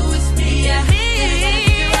not you, it's me. I gotta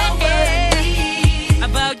figure out what I need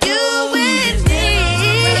about you and me.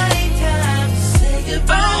 Right time to say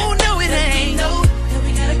goodbye. Oh no, it ain't. We know that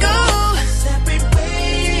we gotta go our separate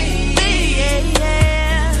ways. Yeah,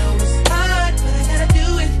 yeah. I know it's hard, but I gotta do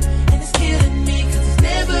it, and it's killing me, 'cause it's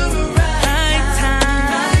never a right time.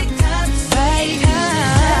 Right time to say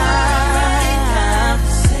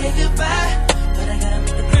goodbye, but I gotta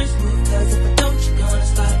make the first move, 'cause if I don't, you're gonna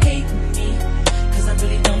start hating me. 'Cause I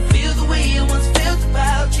really don't feel the way I once felt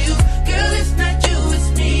about you. Girl, it's not you, it's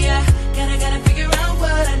me. I gotta figure out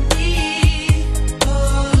what I need.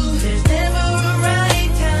 Oh, there's never a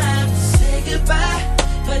right time to say goodbye,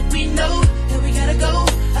 but we know that we gotta go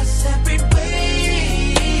our separate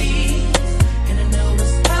ways. And I know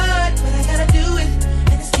it's hard, but I gotta do it,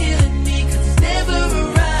 and it's killing me, 'cause it's never a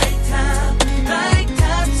right time. Right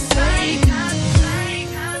time to say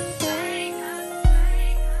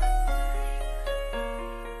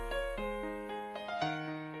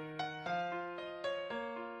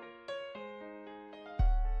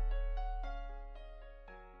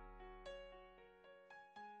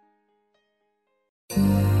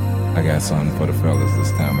I got something for the fellas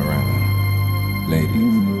this time around.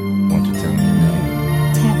 Ladies, won't you tell me your name?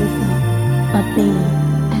 Tabitha, Athena,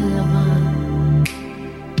 and Lavon.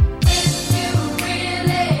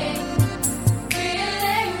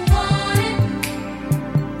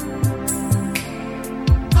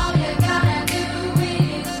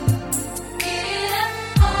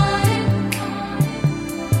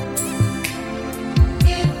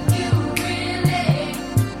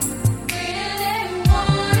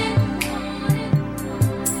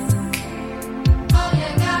 All you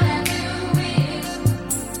gotta do is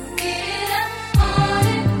get up on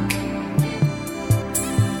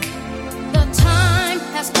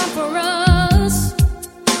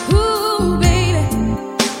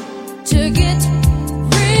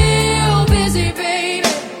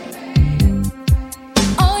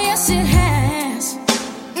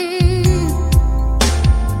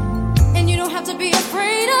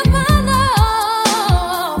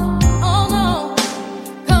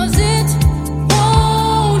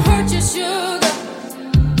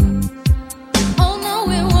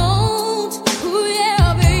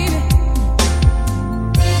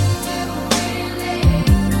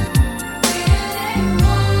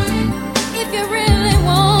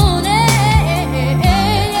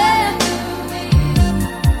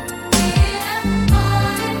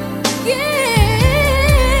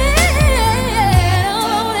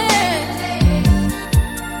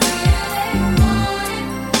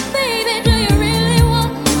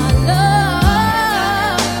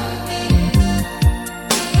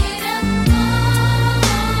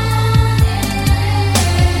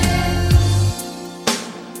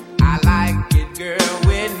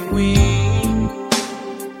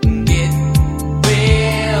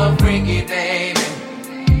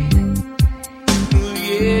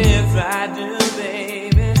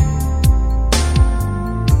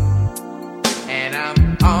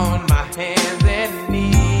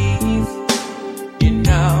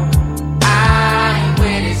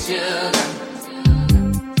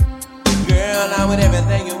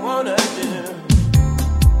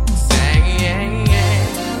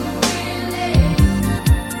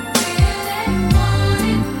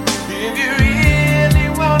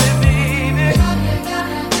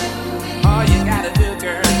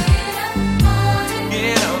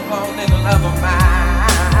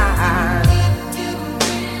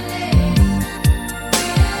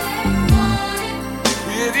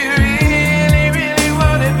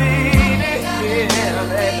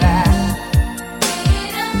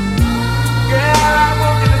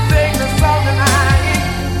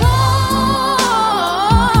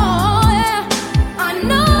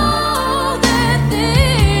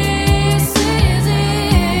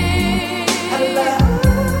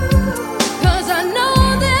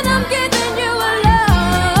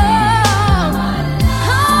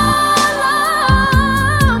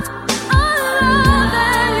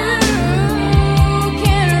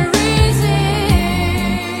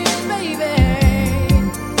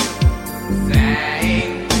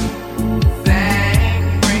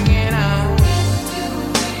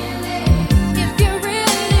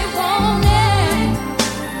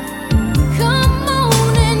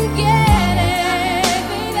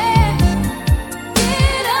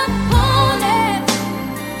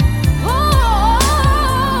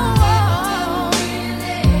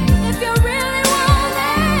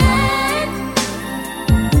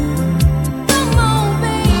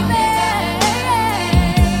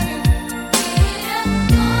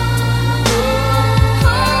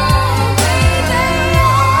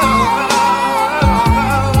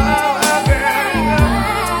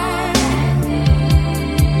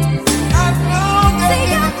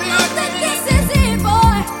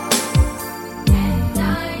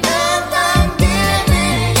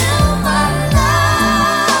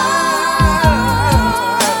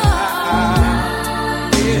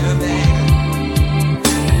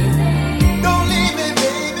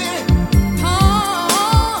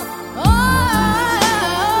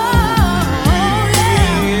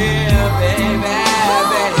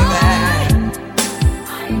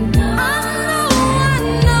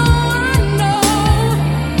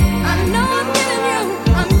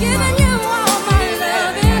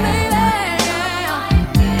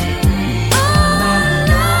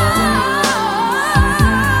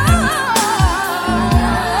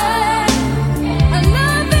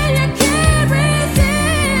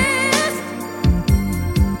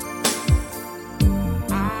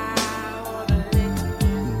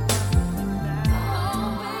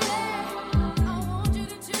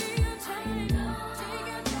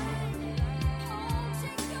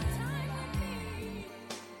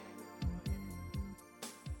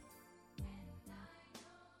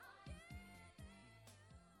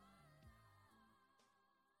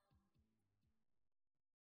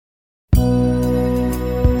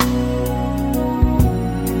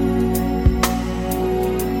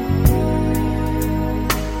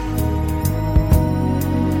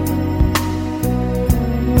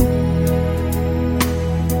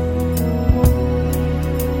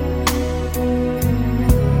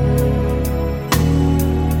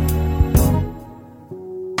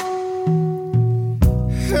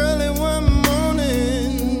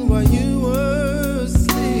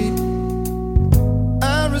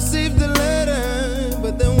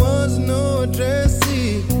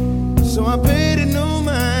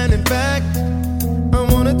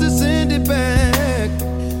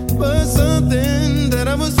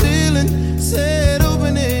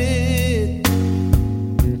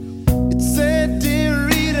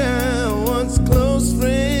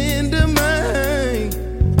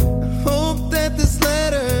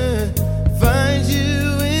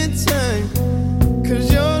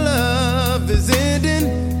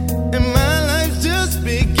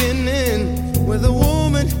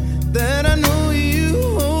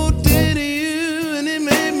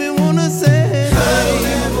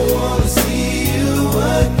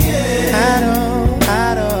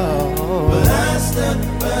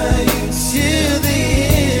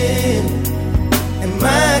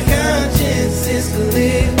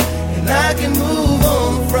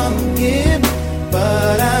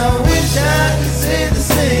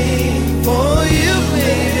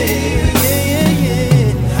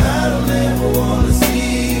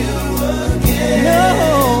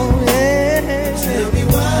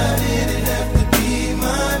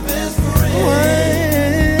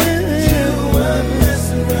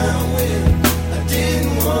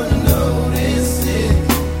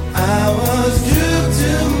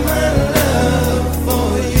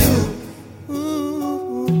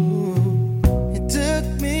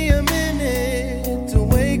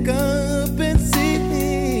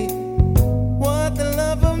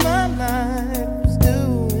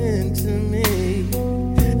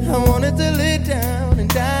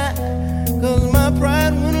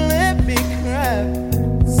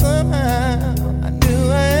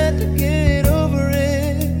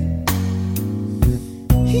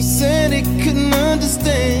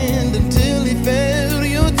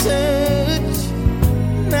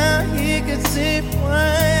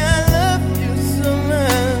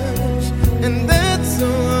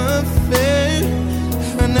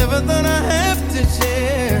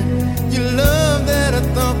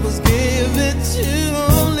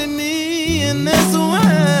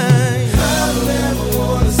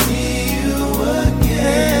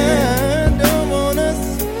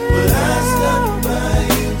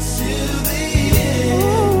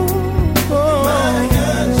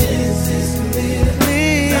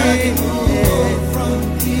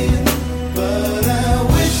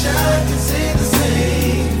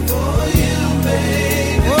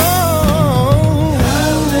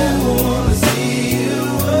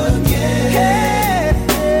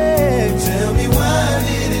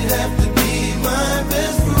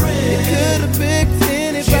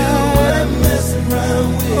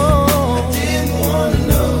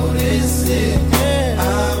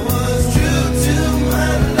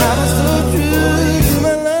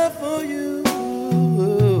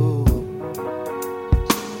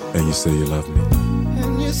say you love me.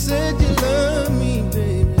 And you said you love me,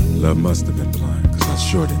 baby. Love must have been blind, cause I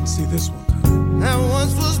sure didn't see this one coming. I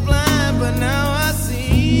once was blind, but now I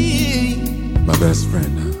see. My best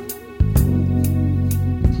friend now.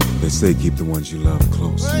 They say keep the ones you love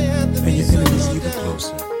close, and your enemies even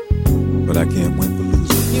closer. But I can't win for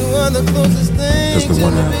losing. You are the closest thing. Cause the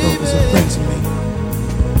one that I thought was a friend to me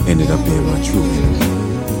ended up being my true enemy.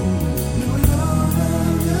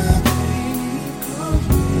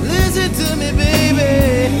 Listen to me, baby.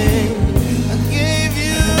 I gave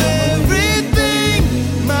you everything,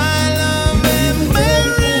 my love and my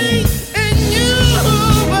ring, and you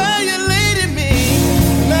violated me.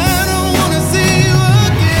 And I don't wanna see you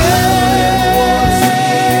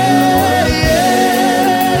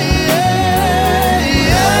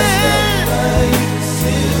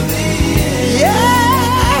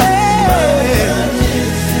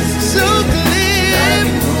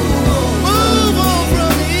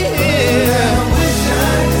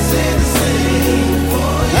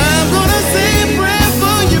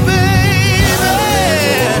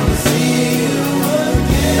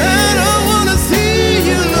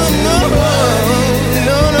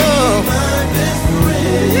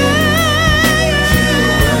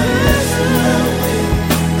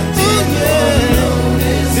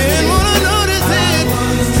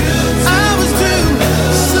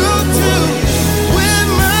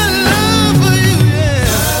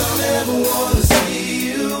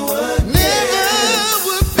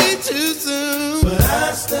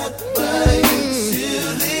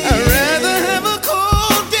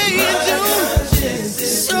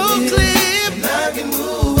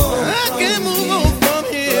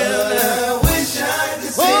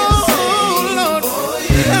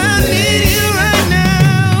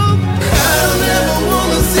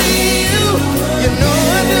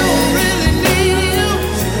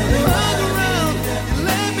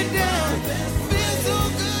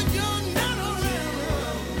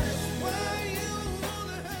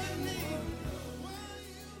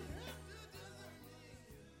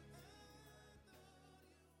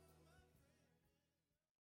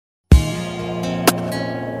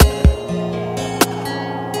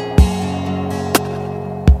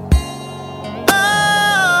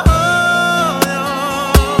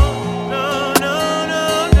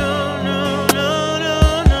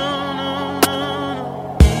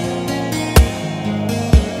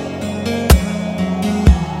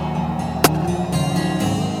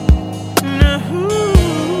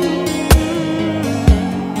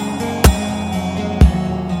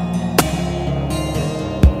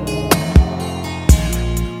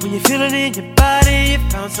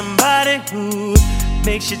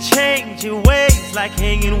makes you change your ways, like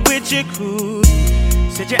hanging with your crew.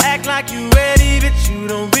 Said you act like you ready, but you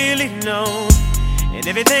don't really know. And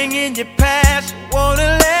everything in your past, you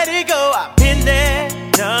wanna let it go. I've been there,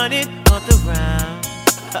 done it, on the ground.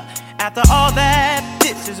 After all that,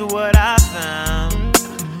 this is what I found.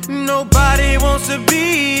 Nobody wants to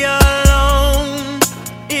be alone.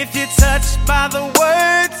 If you're touched by the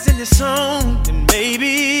words in the song, then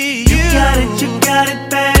maybe you got it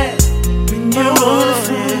bad. When you're on the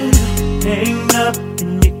phone, hang up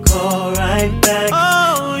and you call right back.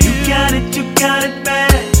 Oh, you got it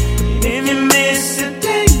bad. If you miss a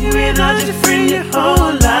day without your friend, your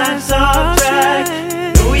whole life's off track.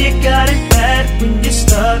 Know you got it bad when you're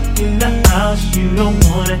stuck in the house, you don't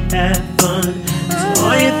wanna have fun. That's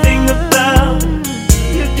all you think about.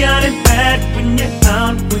 You got it bad when you're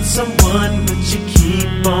out with someone, but you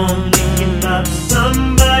keep on thinking about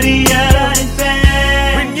somebody else.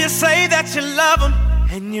 When you say that you love them,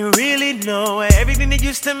 and you really know everything that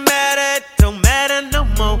used to matter don't matter no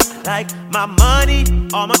more. Like my money,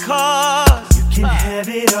 all my cars, you can have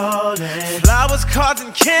it all. And flowers, cards,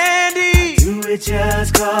 and candy, do it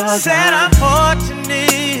just cause. Said I'm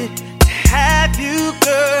fortunate to have you,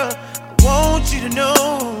 girl. I want you to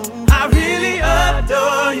know I really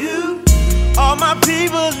adore you. All my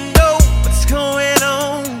people know what's going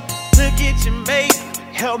on. Look at your mate,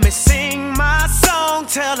 help me sing my song.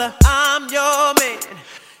 Tell her I'm your man,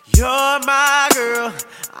 you're my girl.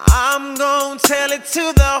 I'm gonna tell it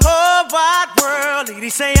to the whole wide world. Lady,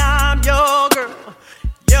 say I'm your girl,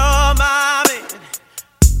 you're my man.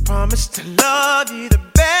 Promise to love you the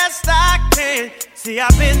best I can. See,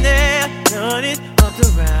 I've been there, done it, up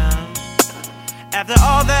around. After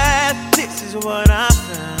all that, this is what I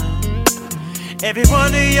found. Every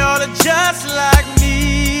one of y'all are just like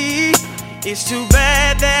me. It's too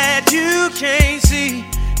bad that you can't see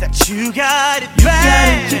that you got it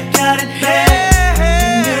bad. You got it bad.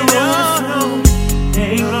 When you're on the phone,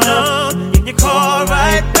 hang up and you call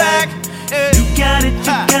right back. You got it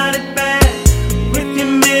bad. When you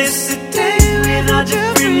miss it,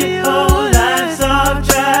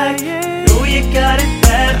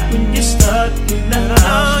 in the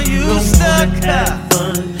house, you stuck. Have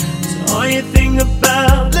fun. So all you think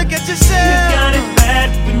about, look at yourself. You got it bad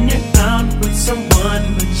when you're out with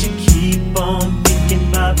someone, but you keep on thinking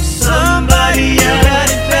about somebody else. You got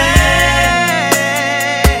it bad.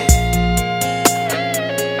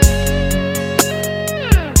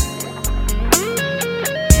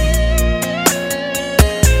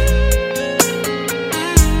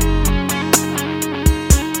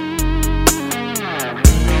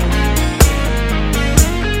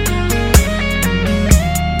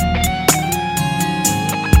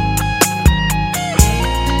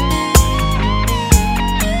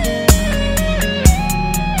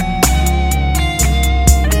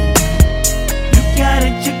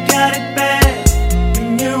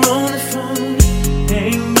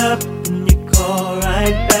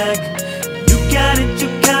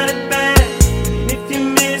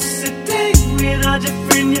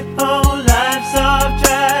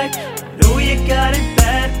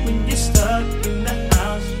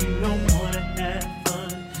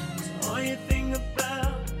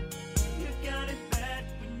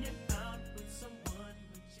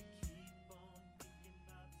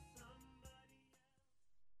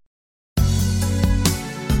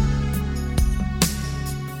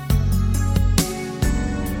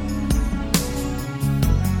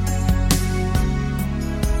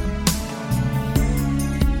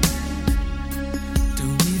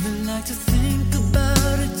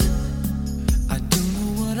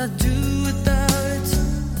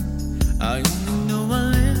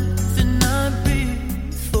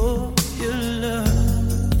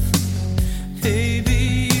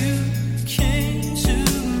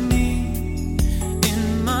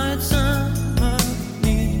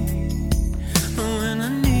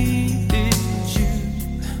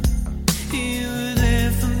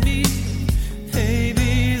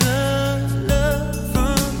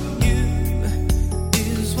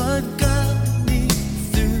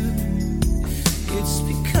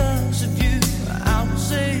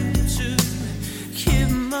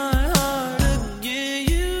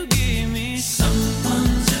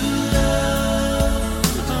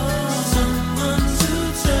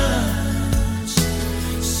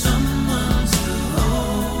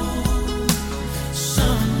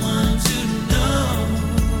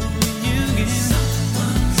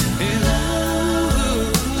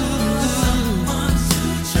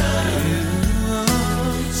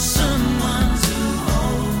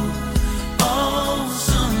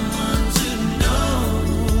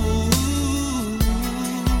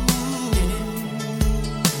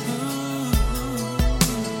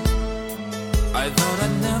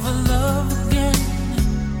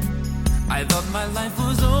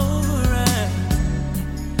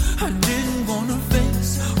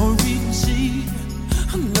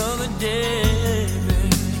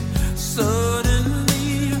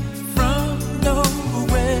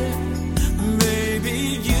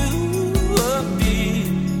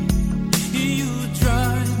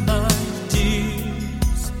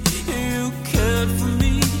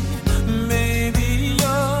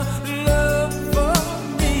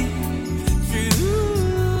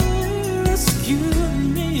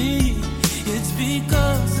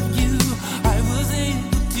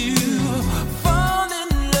 Fall in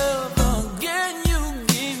love again, you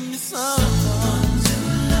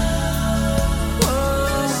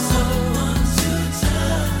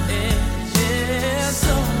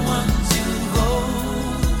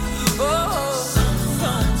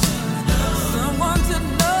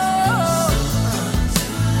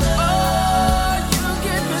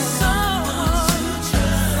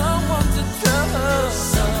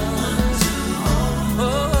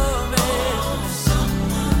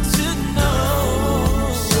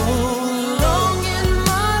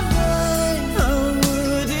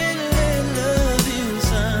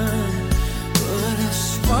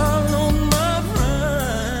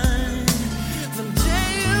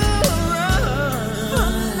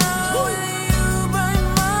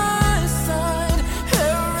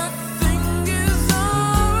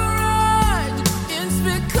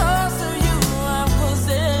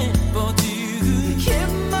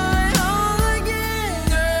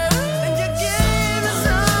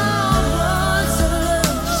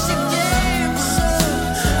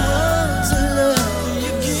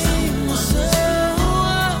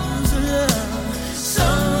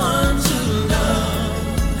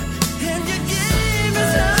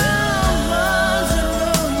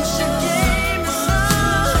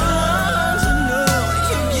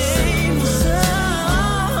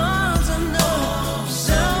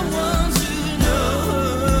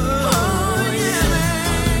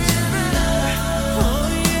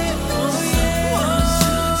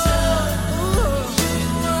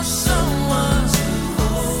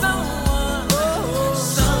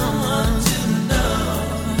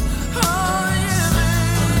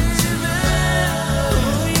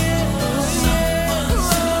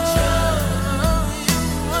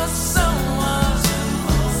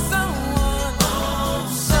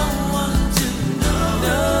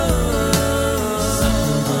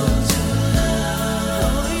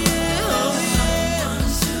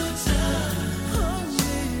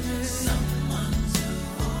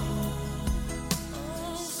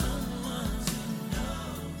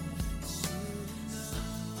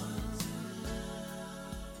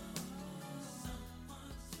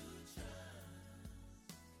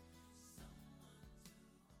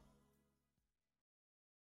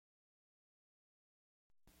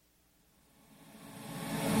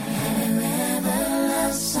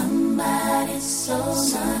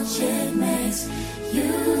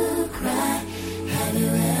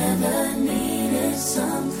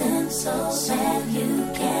so bad you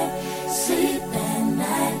can't sleep at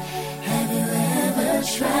night? Have you ever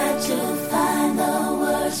tried to find the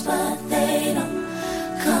words but they don't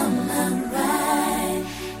come out right?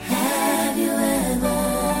 Have you ever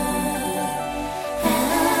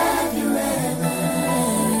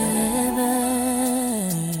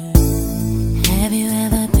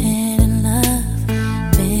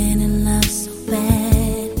been in love so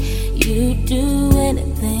bad you'd do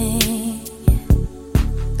anything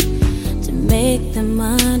to make them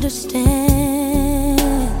understand?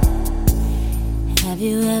 Have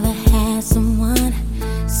you ever had someone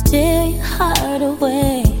steal your heart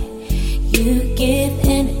away? You'd give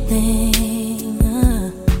anything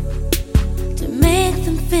to make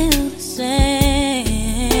them feel the same.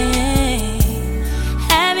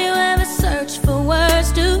 Have you ever searched for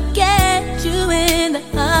words to get you in the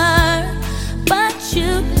heart, but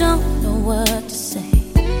you don't know what to say,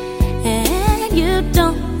 and you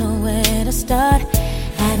don't know where to start?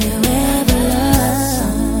 Have you ever loved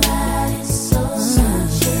somebody so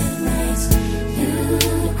much it makes you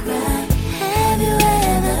cry? Have you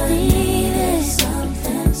ever needed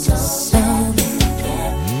something so bad you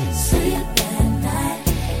can't sleep at night?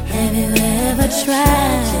 Have you ever tried?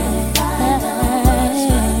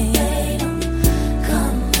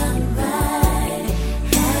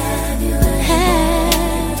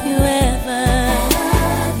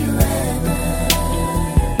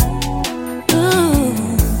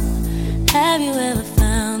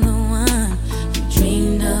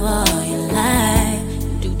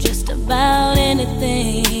 About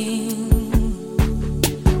anything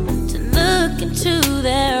to look into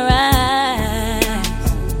their eyes.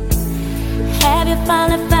 Have you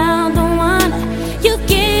finally found the one you've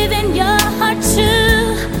given your heart to,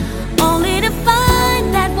 only to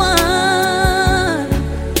find that one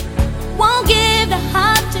won't give the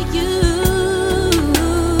heart to you?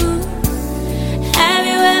 Have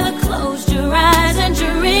you ever closed your eyes and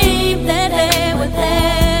dreamed that they were there?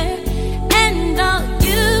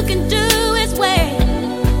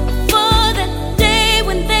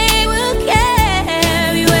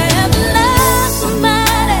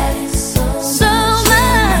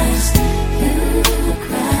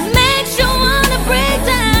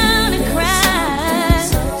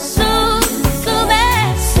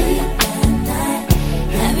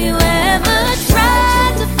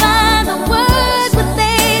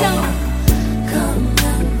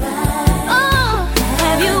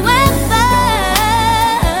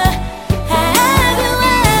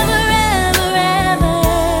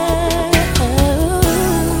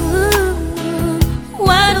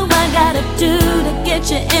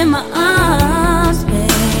 You in my arms,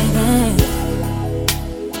 baby.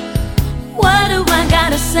 What do I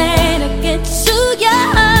gotta say to get to your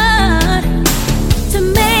heart, to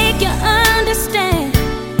make you understand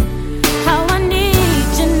how I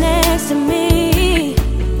need you next to me?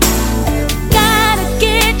 Gotta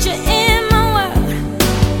get you in my world,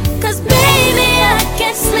 'cause baby I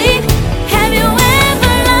can't sleep. Have you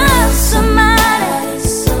ever loved somebody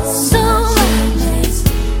so much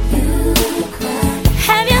you cry?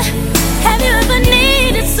 Have you ever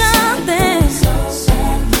needed something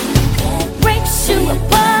breaks you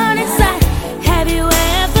apart inside? Have you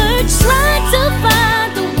ever tried to find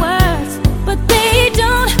the words but they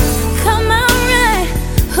don't come out right?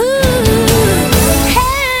 Ooh.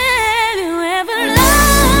 Have you ever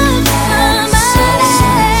loved somebody?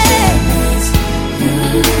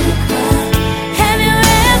 Have you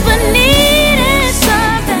ever needed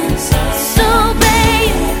something so bad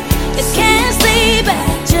you can't sleep at?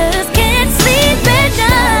 Just can't sleep at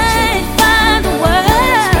night. Find the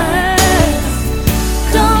words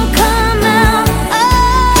don't come out.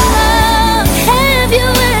 Oh, have you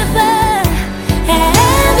ever,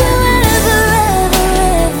 ever?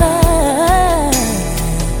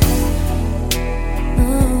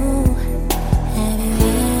 Oh, have you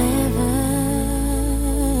ever?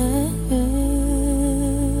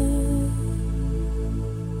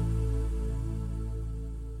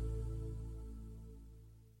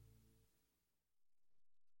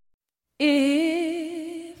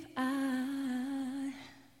 If I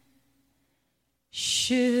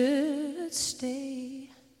should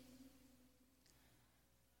stay,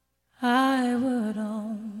 I would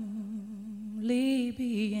only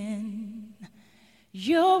be in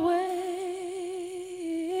your way,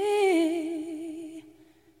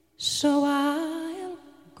 so I'll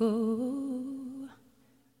go.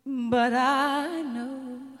 But I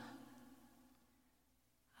know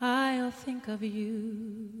I'll think of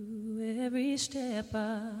you every step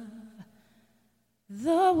of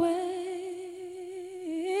the way.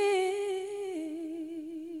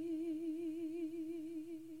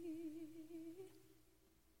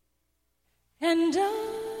 And I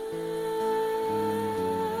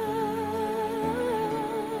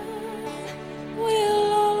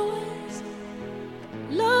will always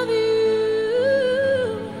love you.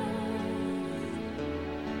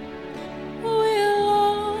 Will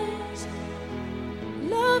always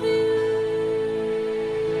love you.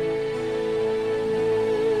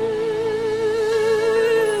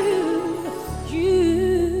 You,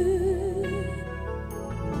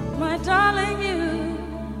 my darling, you.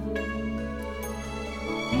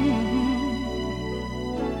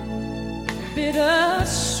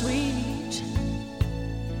 Bittersweet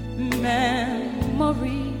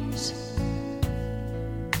memories.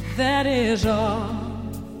 That is all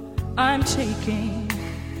I'm taking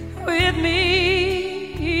with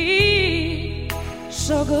me.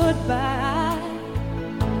 So goodbye.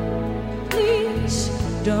 Please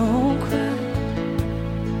don't cry.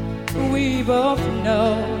 We both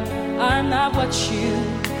know I'm not what you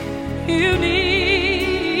need.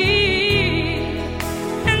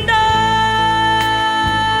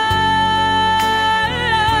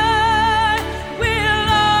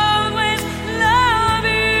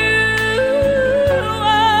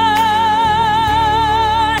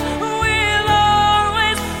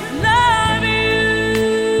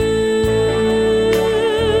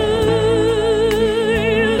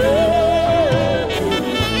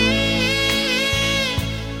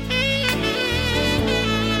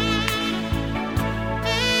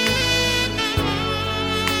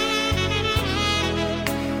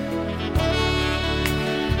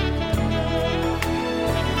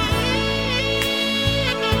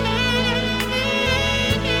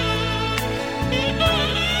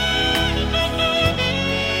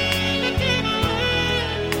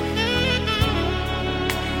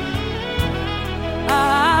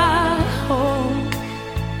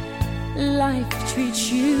 Treat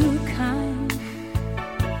you kind,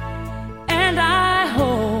 and I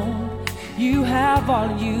hope you have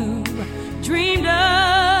all you dreamed of,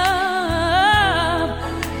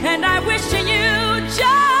 and I wish you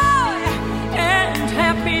joy and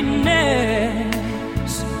happiness,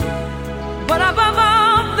 but above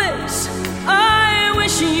all this I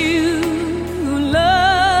wish you love.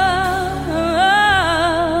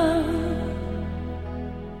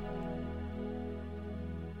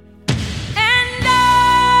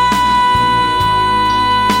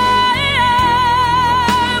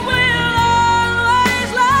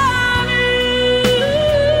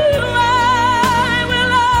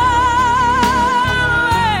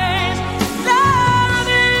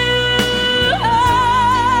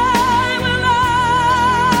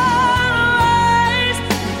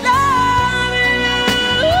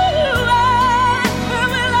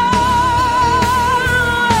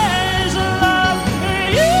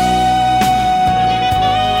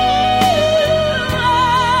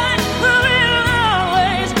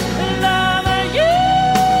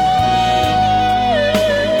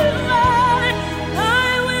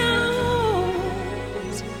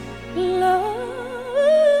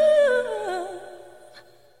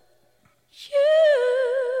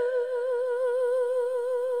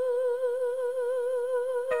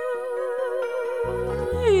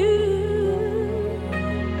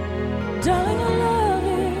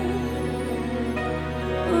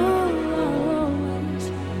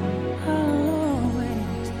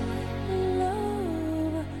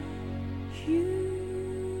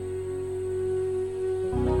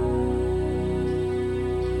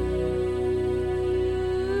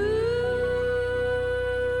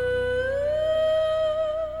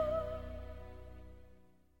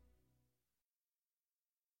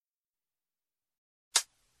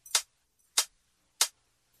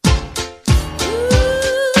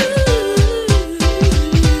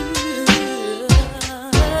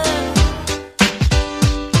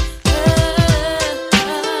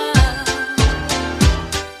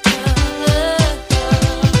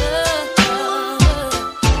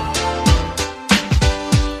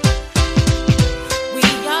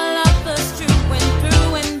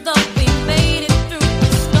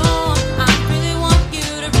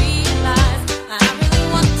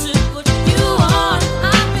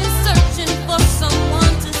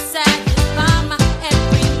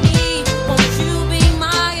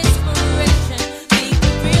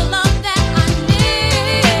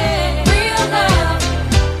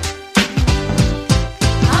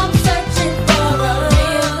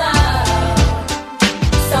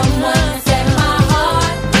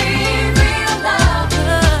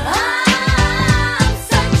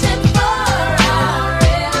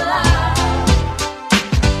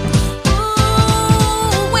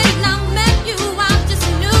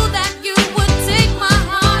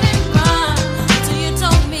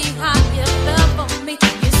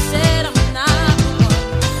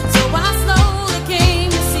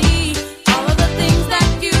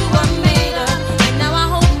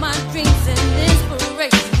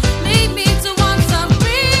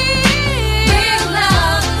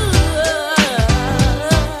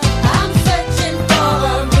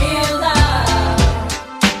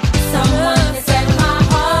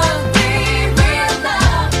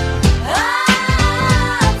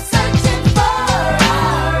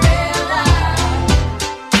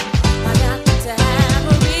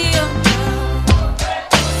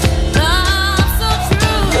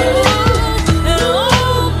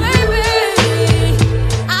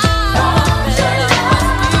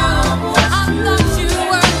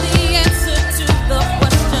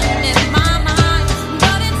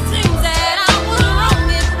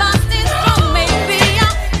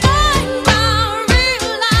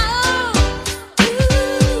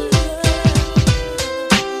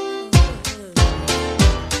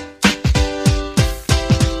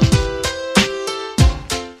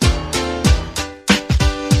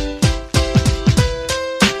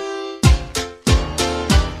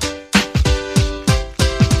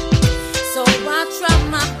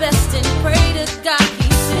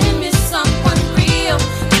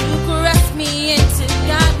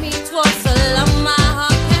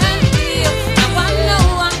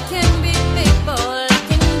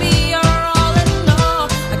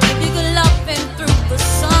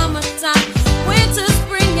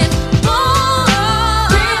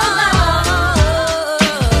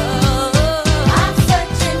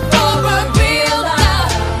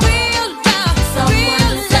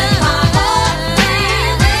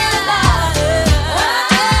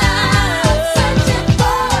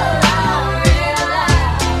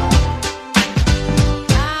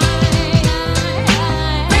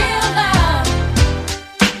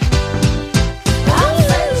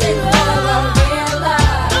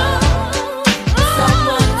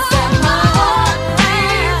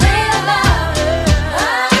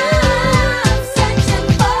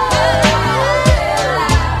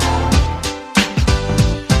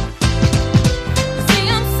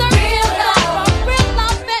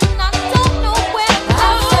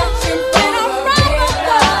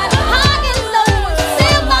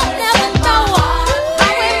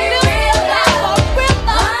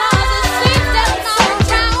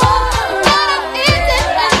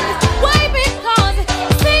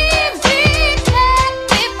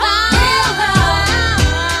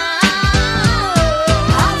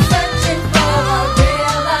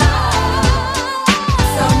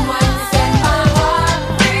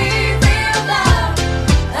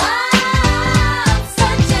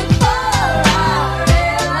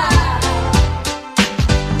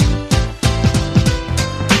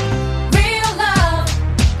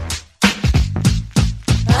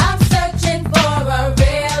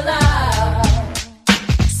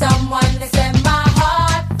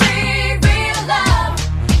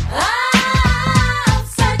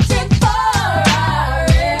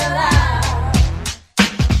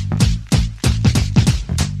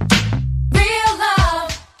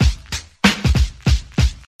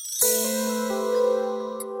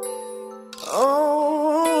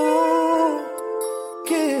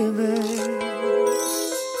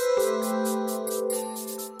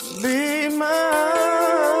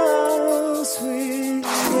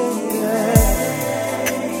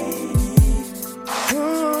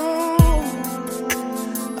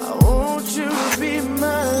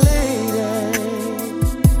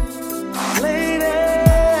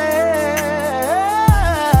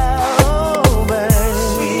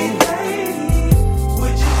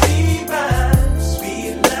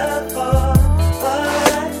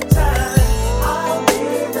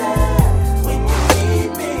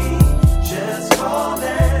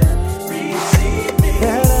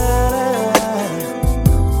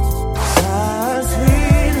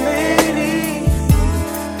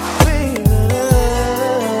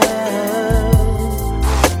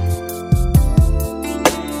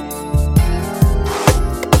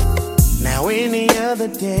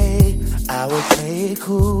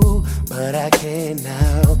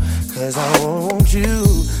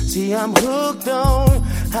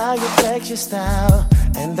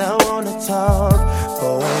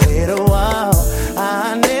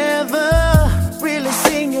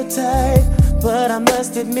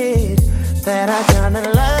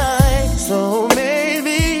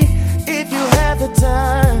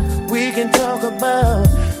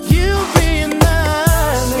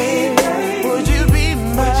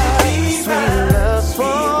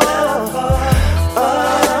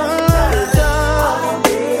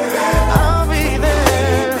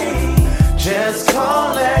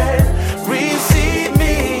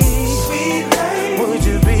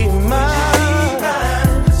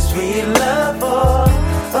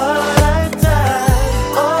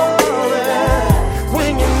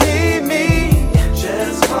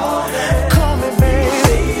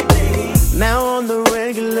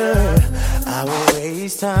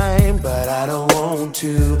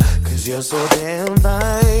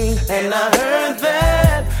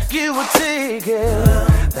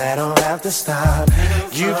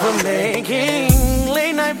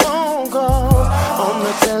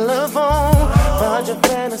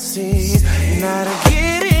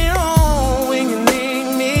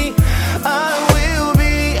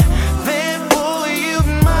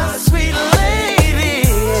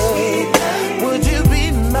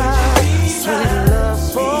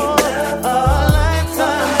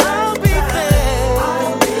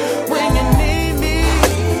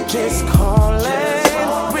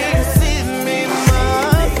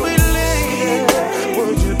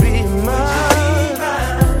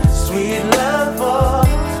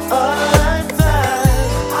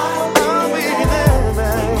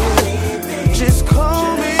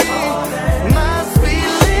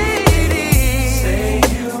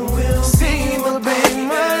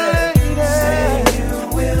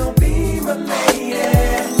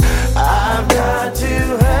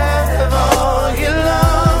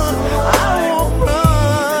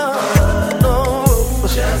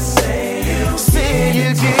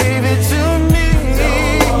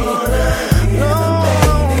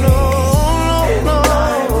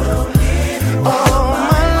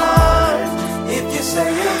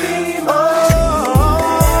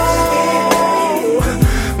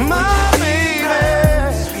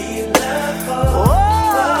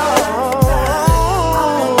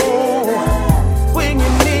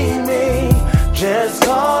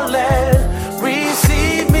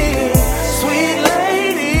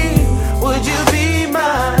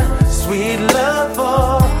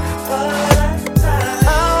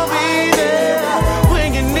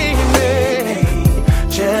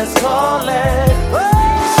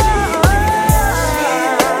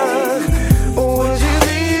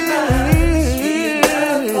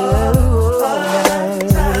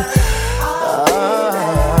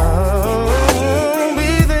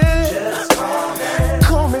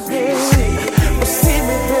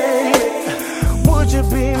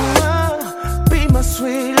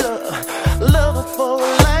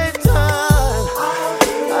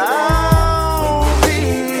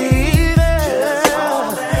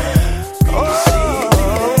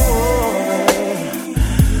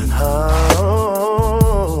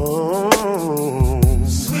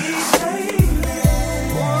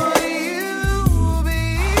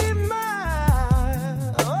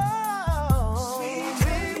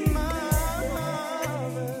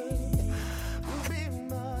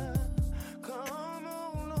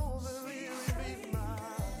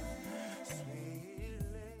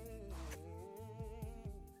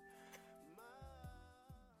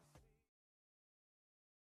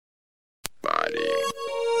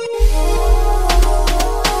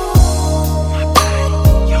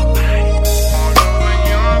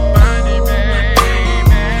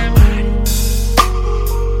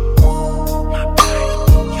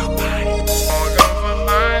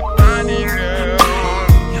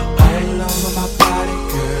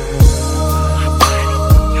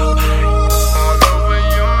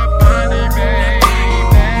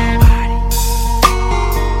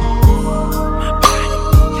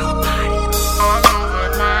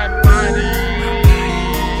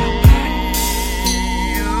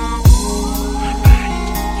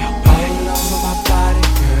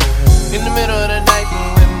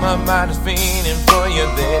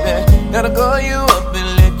 call you up and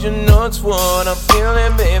let you know it's what I'm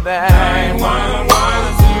feeling, baby.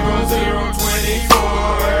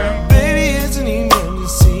 911-0024. Baby, it's an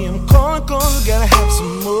emergency. I'm calling cause I gotta have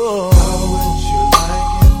some more. How would you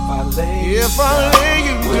like if I lay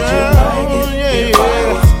you down? Would you like it if I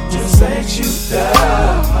was just let you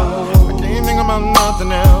down? I can't think about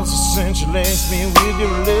nothing else since you laced me with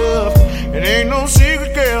your love. It ain't no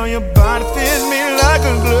secret, girl, your body fits me like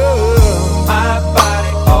a glove. My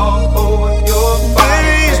body all over your body,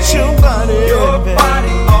 baby, it's your body, your baby.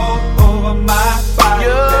 body all over my body,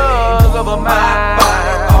 yours over my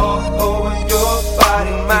body, all over your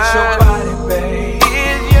body, it's your body, baby.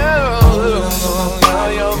 It's yours,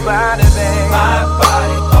 your body, baby. My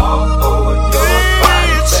body all over your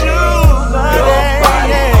body, it's baby. Your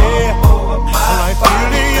body, all over my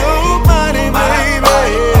body, your body,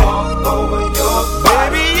 baby. All over your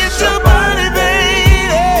body, baby, it's your body,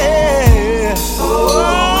 baby.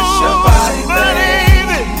 Oh, it's your body,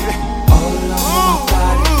 baby. All over my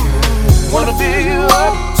body, girl. Wanna feel you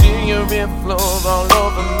up till your rib flows all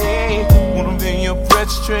over me. Wanna feel your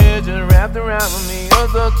precious treasure wrapped around me, oh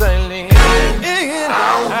so tightly.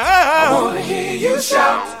 I wanna hear you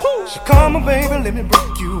shout. So come on, baby, let me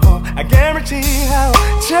break you off. I guarantee I'll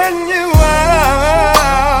turn you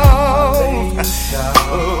out.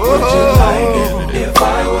 Would you like it if I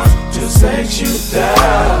was to set you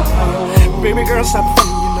down? Baby girl, stop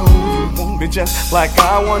thinking you know you want me just like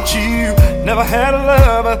I want you. Never had a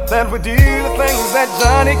lover that would do the things that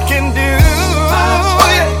Johnny can do.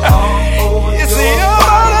 It's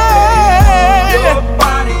your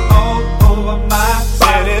body all over my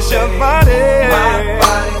body. It's your body. My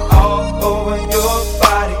body all over your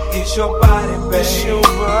body. It's your body, baby. It's your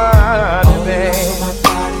body, baby.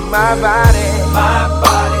 My body, my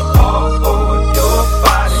body all over your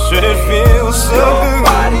body. Should it feel so good?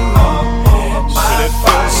 Should it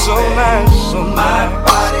feel so nice? So my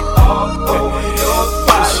body all over your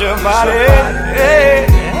body. It's your body.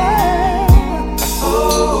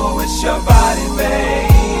 Oh, it's your body,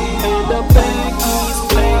 baby. And the back is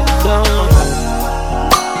playing down.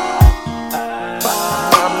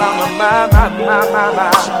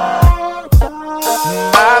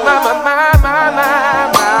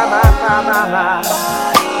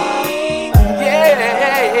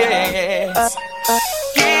 Yes.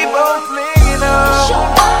 Keep on flinging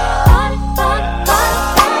on.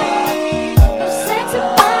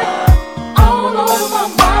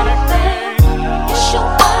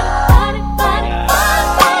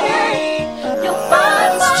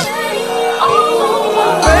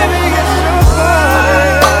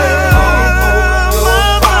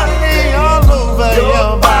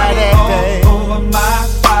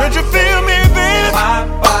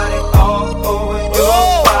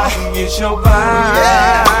 Your body,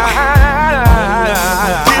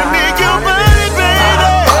 give me your body,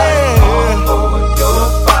 baby. All over your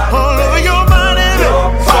body, all over your body,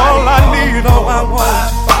 baby. All I need, all I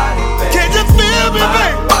want. Can you feel me,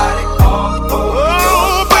 baby?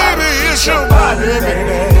 Oh, baby, it's your body,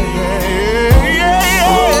 baby.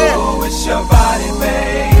 Oh, it's your body,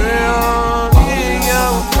 baby. It's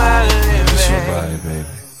your body, baby. It's your body, baby.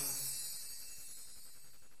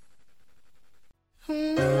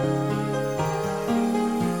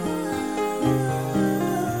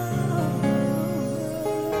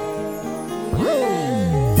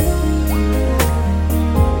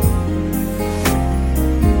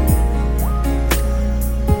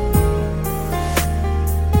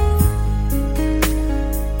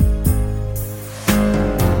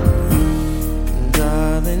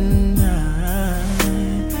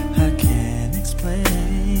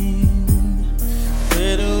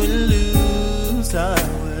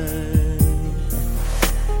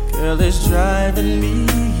 It's driving me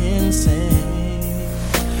insane,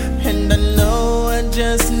 and I know I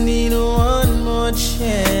just need one more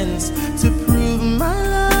chance to prove my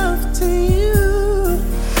love to you.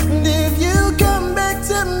 And if you come back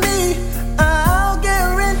to me, I'll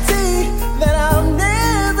guarantee that I'll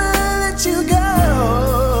never let you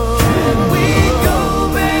go. Can we go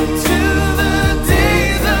back to the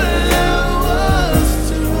days that love was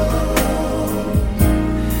true?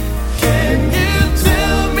 Can you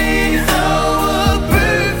tell me how a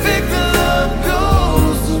perfect love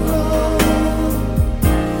goes wrong?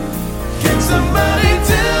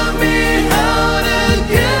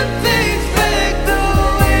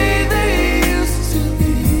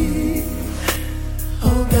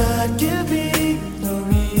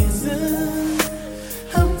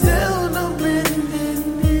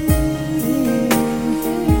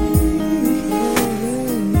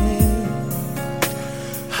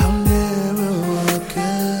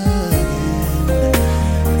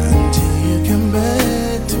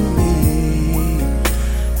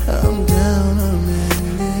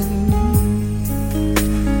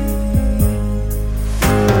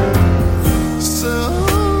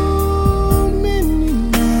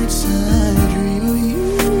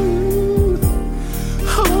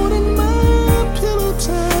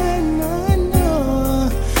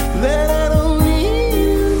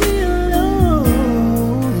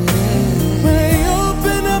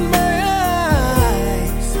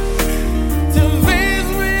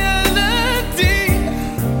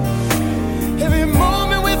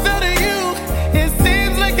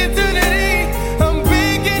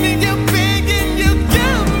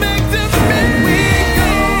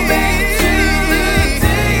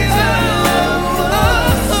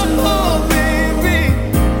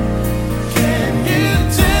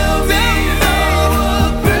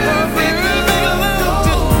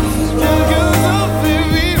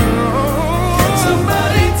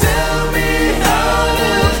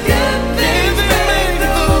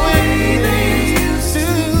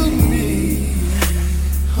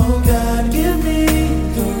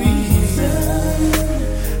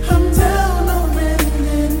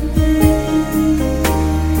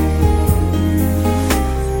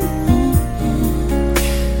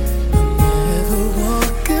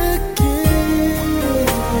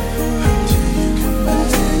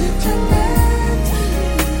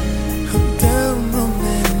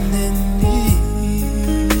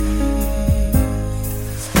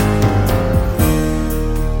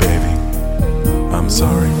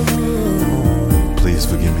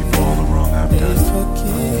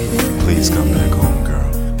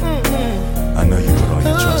 all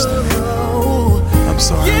your trust in me. I'm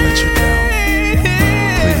sorry I let you down.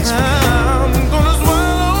 Please forgive me.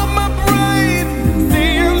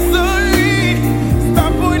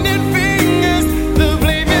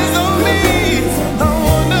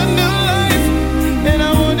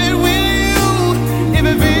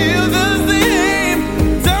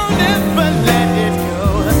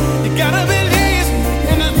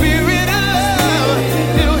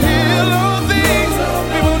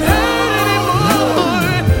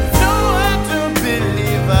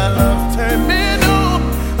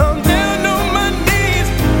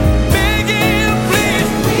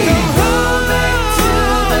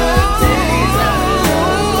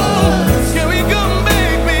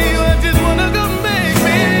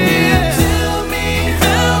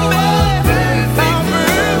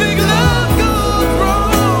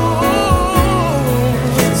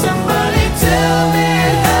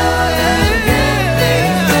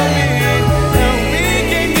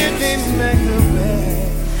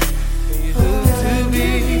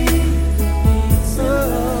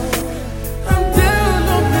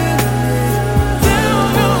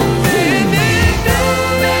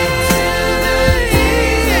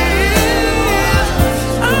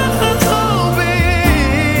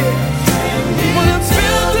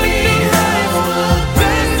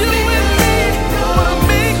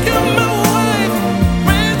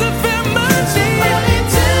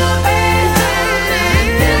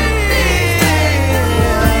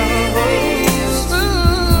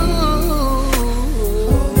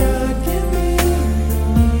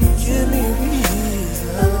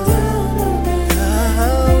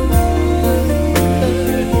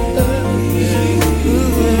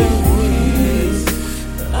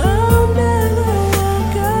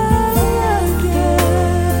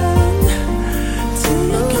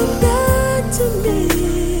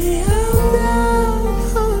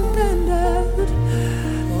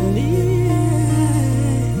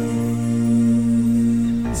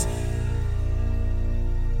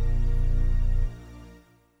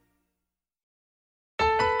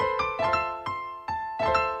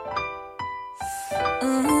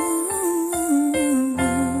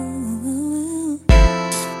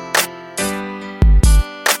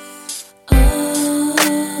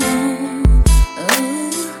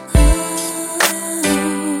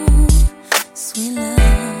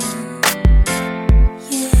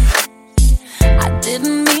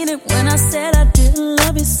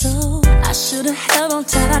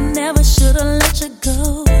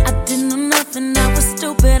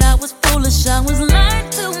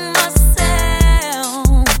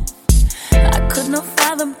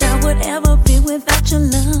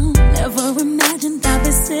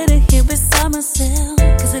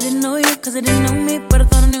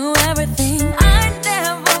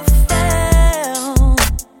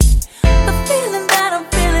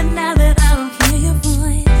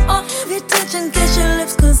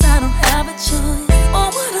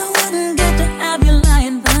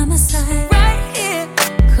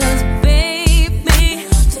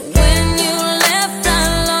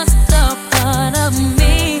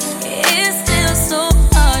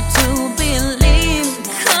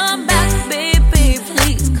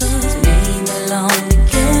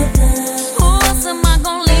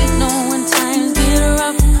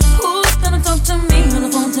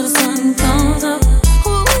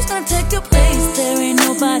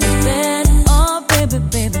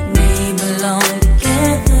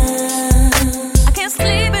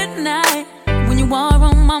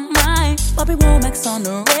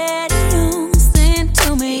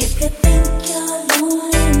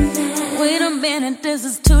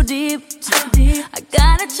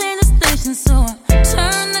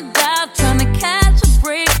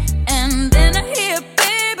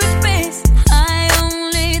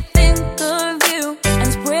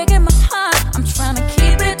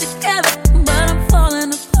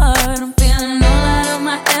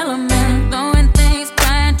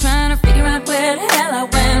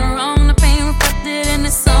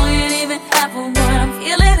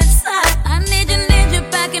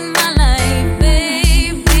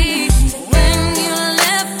 Baby, when you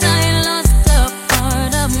left, I lost a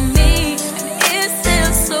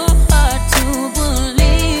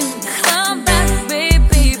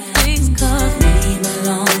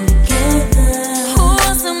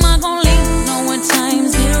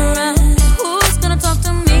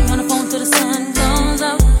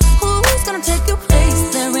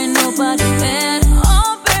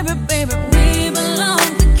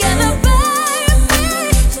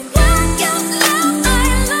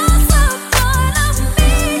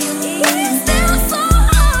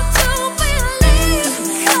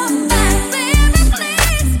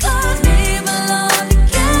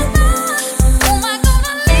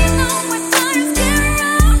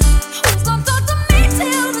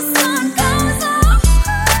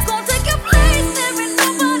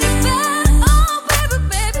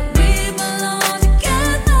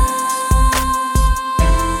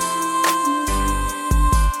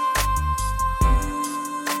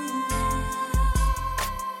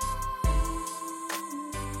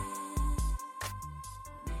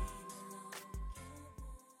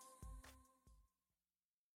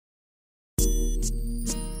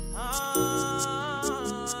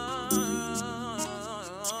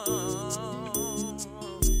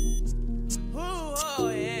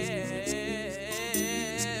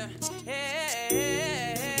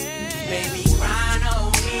baby, grind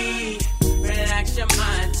on me. Relax your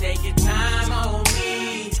mind, take your time on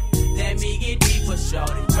me. Let me get deeper,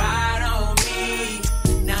 shorty, ride on me.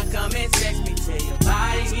 Now come and text me till your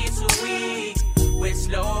body gets too weak. With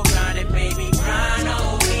slow grinding, baby, grind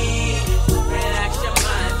on me. Relax your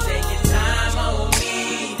mind, take your time on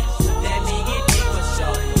me. Let me get deeper,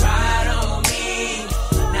 shorty, ride on me.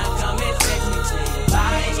 Now come and text me till your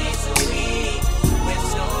body gets too weak. With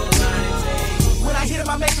slow grinding, baby. When I hit him,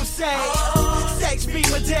 I make him say, sex be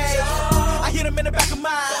my day. I hit him in the back of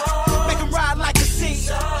mine, make him ride like a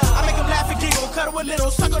seat. I make him laugh and giggle, cuddle a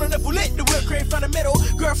little, suck on the nipple, lit the whip cream from the middle.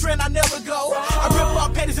 Girlfriend, I never go. I rip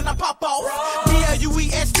off panties and I pop off.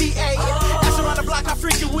 BLUESTA. Ass around the block, I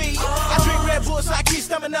freaking weed. I drink Red Bull, so I keep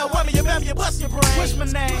stamina. Whammy, you bam, you bust your brain. What's my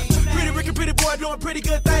name? Pretty Ricky, pretty boy, doing pretty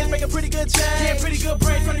good things, making pretty good change. Yeah, pretty good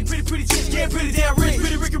brain, funny, pretty chicks, yeah, pretty damn rich.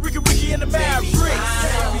 Pretty Ricky in the Mavericks.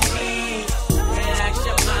 Relax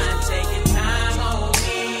your mind, take your time on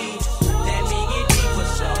me. Let me get deeper,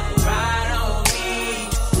 shorty, ride on me.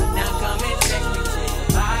 Now come and text me till your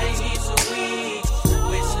body gets too weak.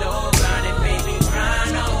 With slow grinding, baby,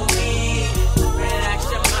 grind on me. Relax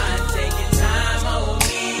your mind, take your time on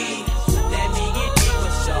me. Let me get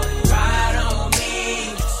deeper, shorty, ride on me.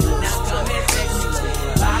 Now come and text me till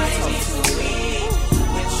your body gets too weak.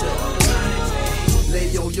 With slow grinding, baby. Lay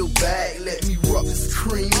on your back, let me rub this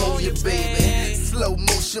cream on you, baby. Slow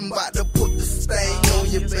motion, bout to put the stain on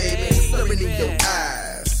you, baby. Staring in your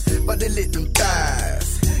eyes, but they lit them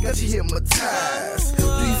thighs. Got you hypnotized. Do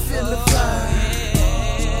you feel the vibe?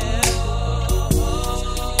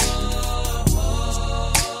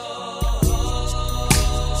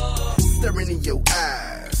 Staring in your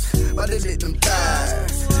eyes, but they lit them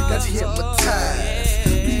thighs. Got you hypnotized.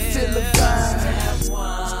 Do you feel the vibe? Step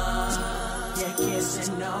one, you're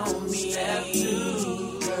kissing on me. Step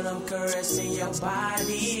two, girl, I'm caressing your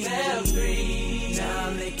body. Step three, now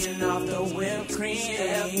I'm licking off the whipped cream.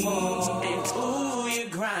 Step four, and ooh, you're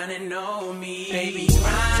grinding on me. Baby,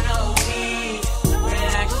 grind on me.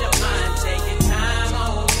 Relax your mind, take your time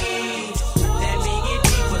on me. Let me get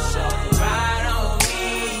deeper, shorty, ride on me.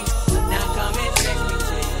 Now come and text me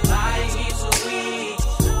till your body gets too weak.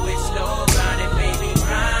 With slow grinding, baby,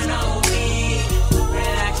 grind on me.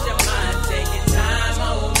 Relax your mind, take your time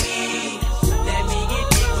on me. Let me get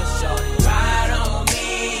deeper, shorty, ride on me.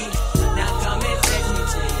 Now come and text me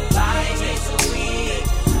till your body gets too weak.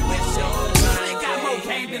 With slow grinding, got more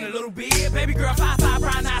game than a little bit. Baby girl, 5'5",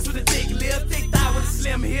 brown eyes with a thick lip, thick thigh with a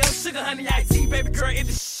slim heel, sugar honey iced tea. Baby girl,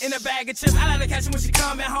 in a bag of chips. I like to catch her when she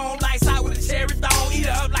coming home, lights out with a cherry thong. Eat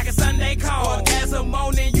her up like a Sunday cone. Orgasm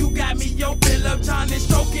moaning, you got me your fill up, trying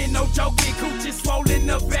stroking, no joking. Coochie swollen,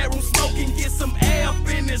 the bedroom smoking. Get some air up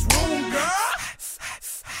in this room, girl.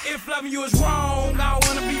 If loving you is wrong, I don't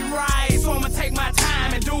wanna be right. So I'ma take my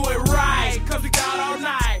time and do it right. Cause we got all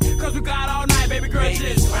night, baby girl, baby,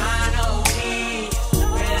 just grind on me.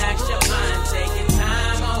 Relax your mind, take your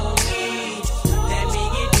time on me. Let me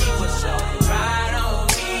get deeper, shorty, ride on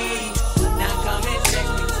me. Now come and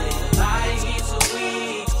text me till your body gets too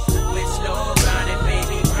weak. With slow grinding,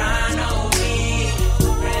 baby, grind on me.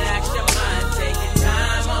 Relax your mind, take your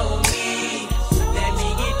time on me. Let me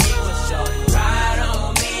get deeper, shorty, ride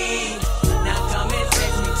on me. Now come and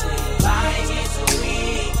text me till your body gets too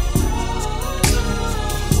weak.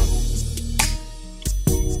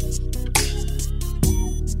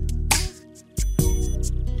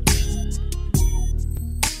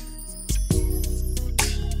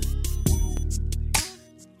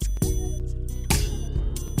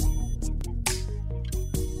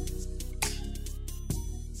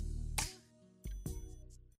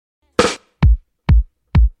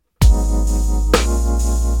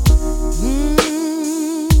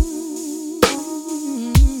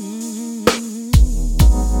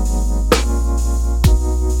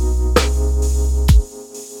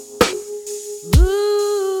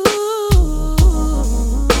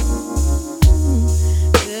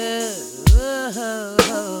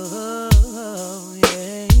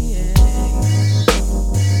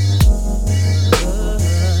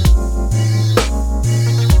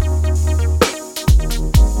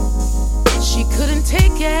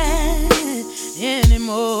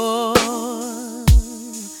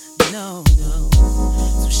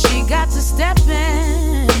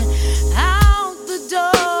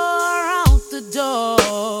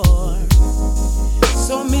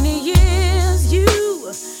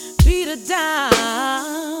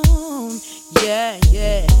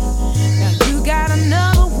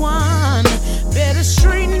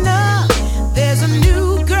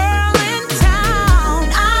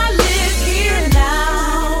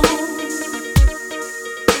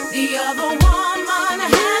 The other woman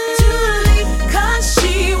had to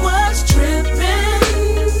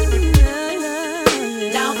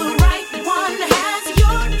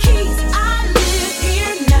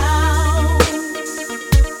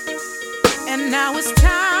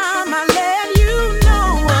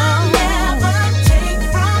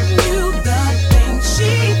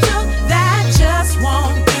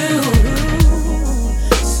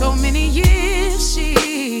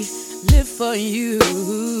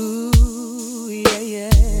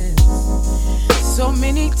So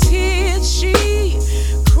many tears she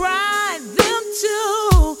cried them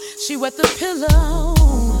too. She wet the pillow.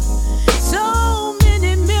 So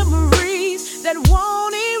many memories that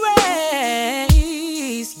won't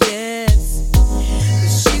erase. Yes, but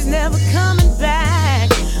she's never coming back.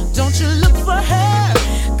 Don't you look for her,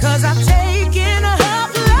 'cause I've taken her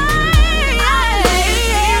place.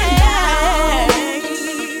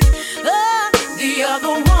 The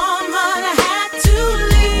other woman had to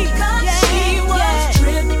leave 'cause she was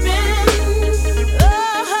tripping.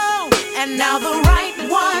 Oh, and now the right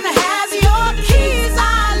one has your keys. I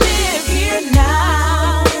live here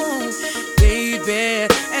now, baby,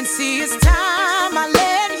 and see it's time I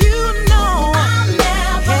let you know. I'll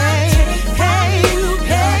never take you,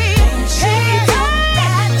 hey,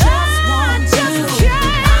 that just want you.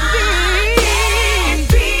 Can't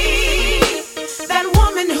be that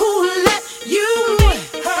woman who let you.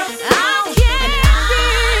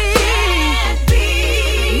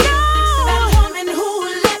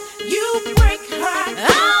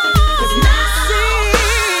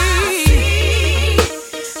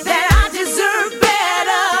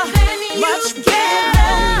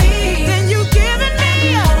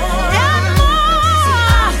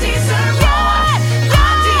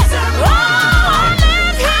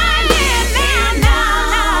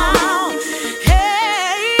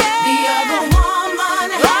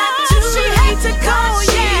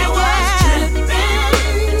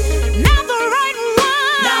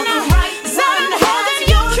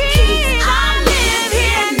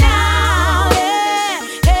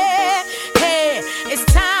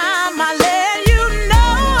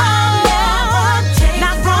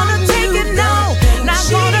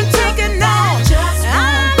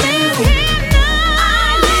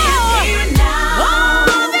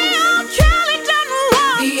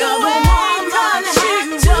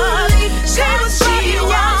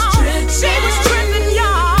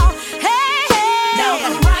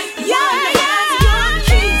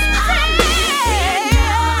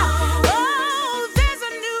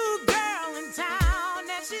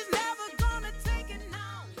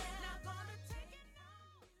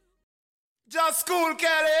 Just cool,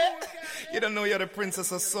 Kelly. You don't know you're the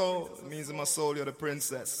princess of soul. It means in my soul you're the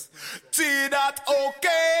princess. T-Dot,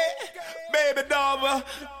 okay. Baby dove,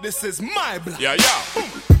 this is my blood. Yeah.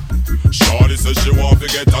 Shorty says she want to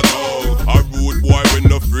get a dog. A rude boy when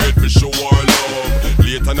no afraid for show her love.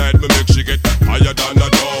 Late at night me make she get higher than a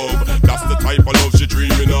dove. That's the type of love she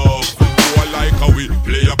dreaming of. I like how we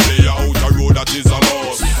play out a road that is a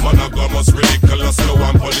must. Monogamous, ridiculous, slow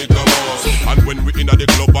and polygamous. And when we in the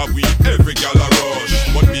club, we every gal a rush.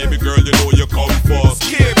 But baby girl, you know you come first.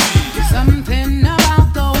 KB. Something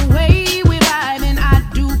about the way we vibe, and I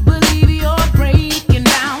do believe you're breaking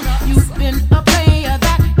down. You've been a player,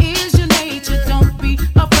 that is your nature. Don't be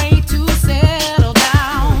afraid to settle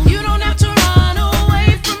down. You don't have to run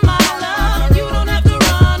away from my love. You don't have to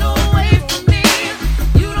run away from me.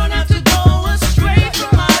 You don't have to go astray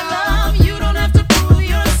from my love. You don't have to prove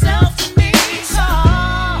yourself to me. So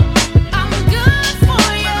I'm good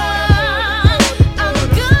for you.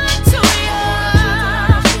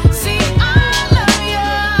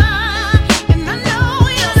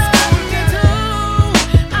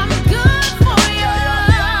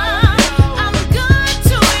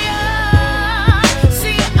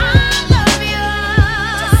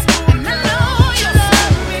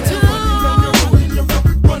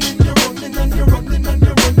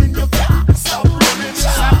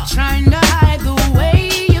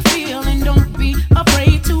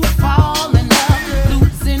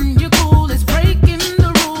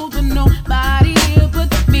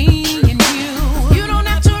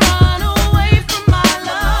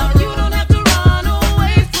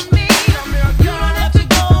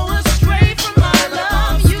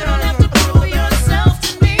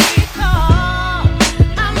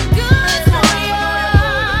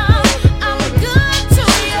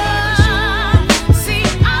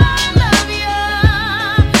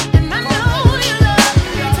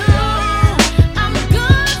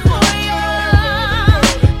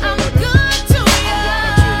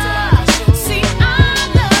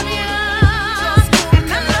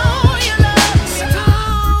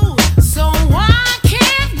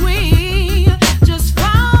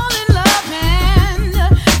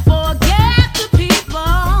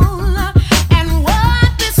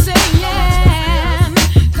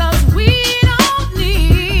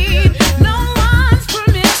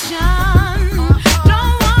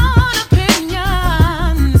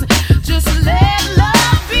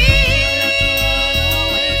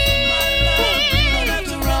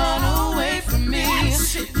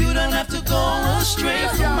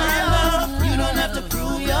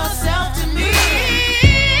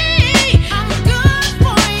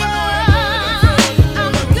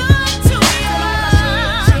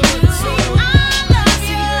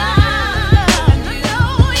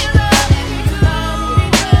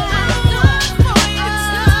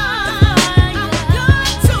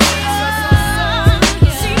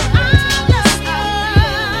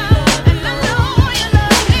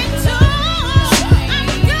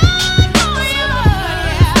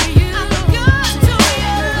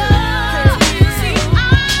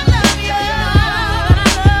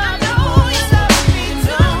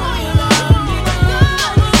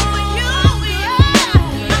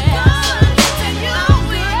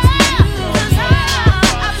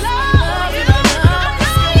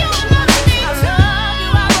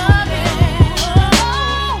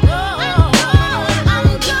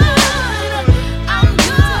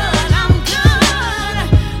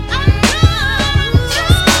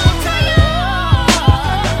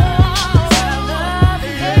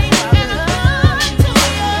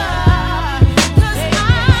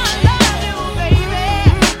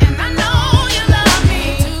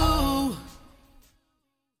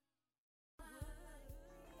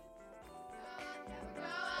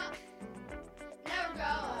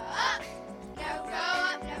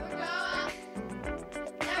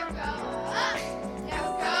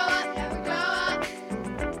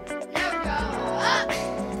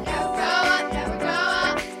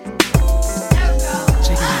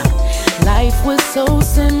 Life was so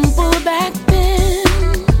simple back then.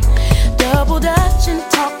 Double dutch and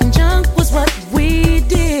talking junk was what we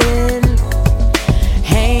did.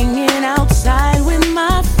 Hanging outside with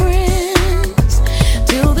my friends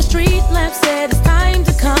till the street lamp said it's time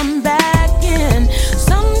to come back in.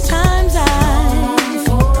 Sometimes I long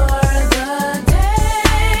for the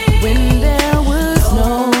day when there was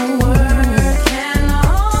no work and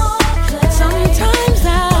all play. Sometimes I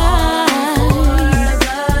long for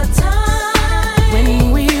the time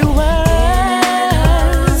when we were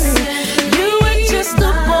innocent. You were just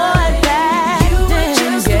a boy.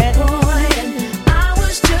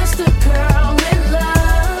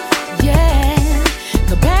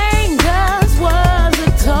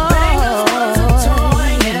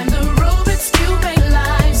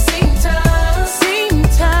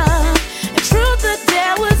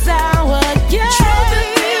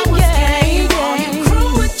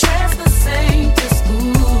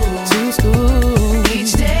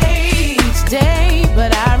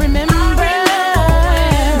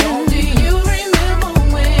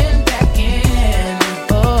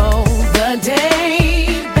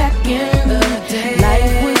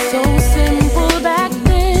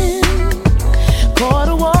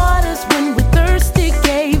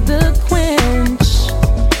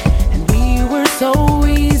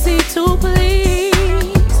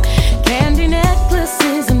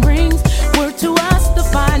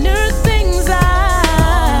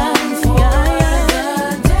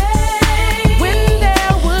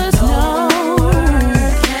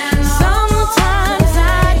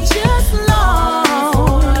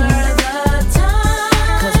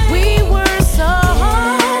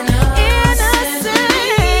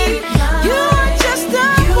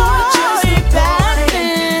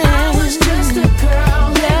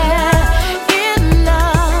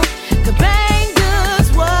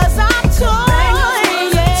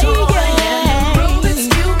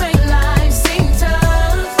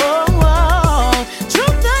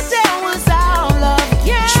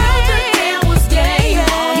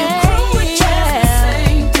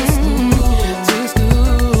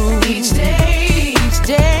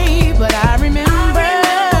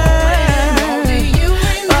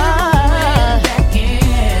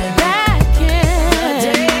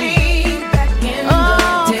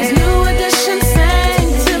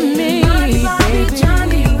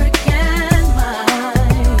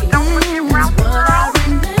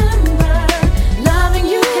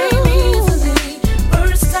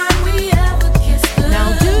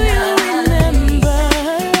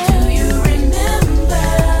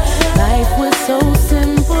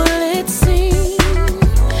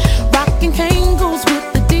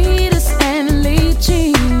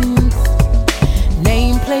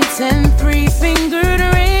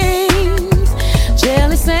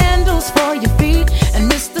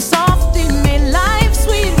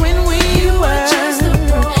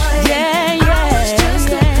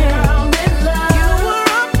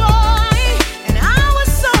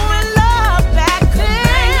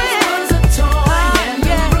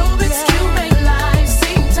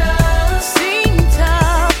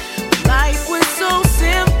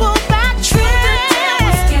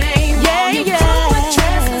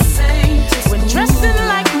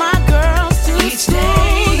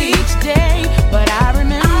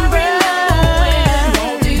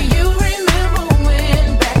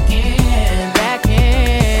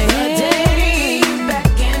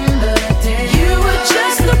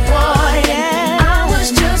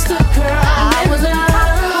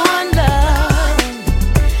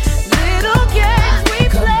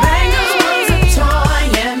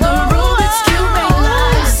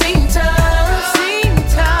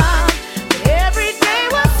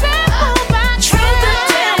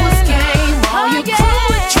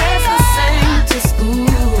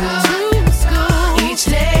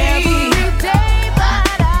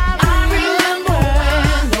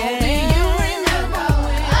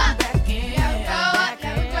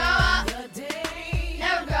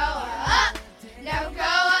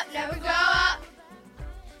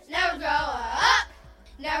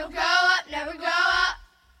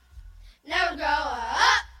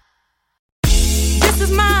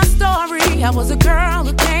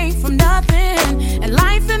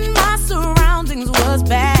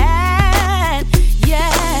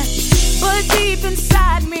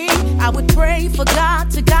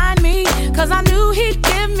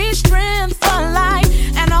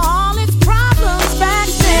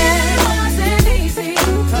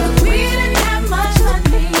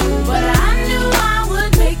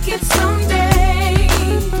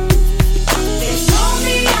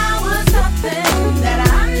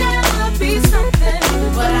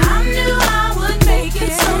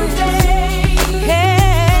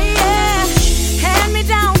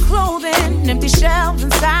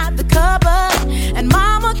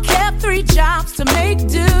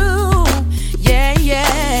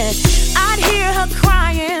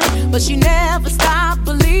 but she never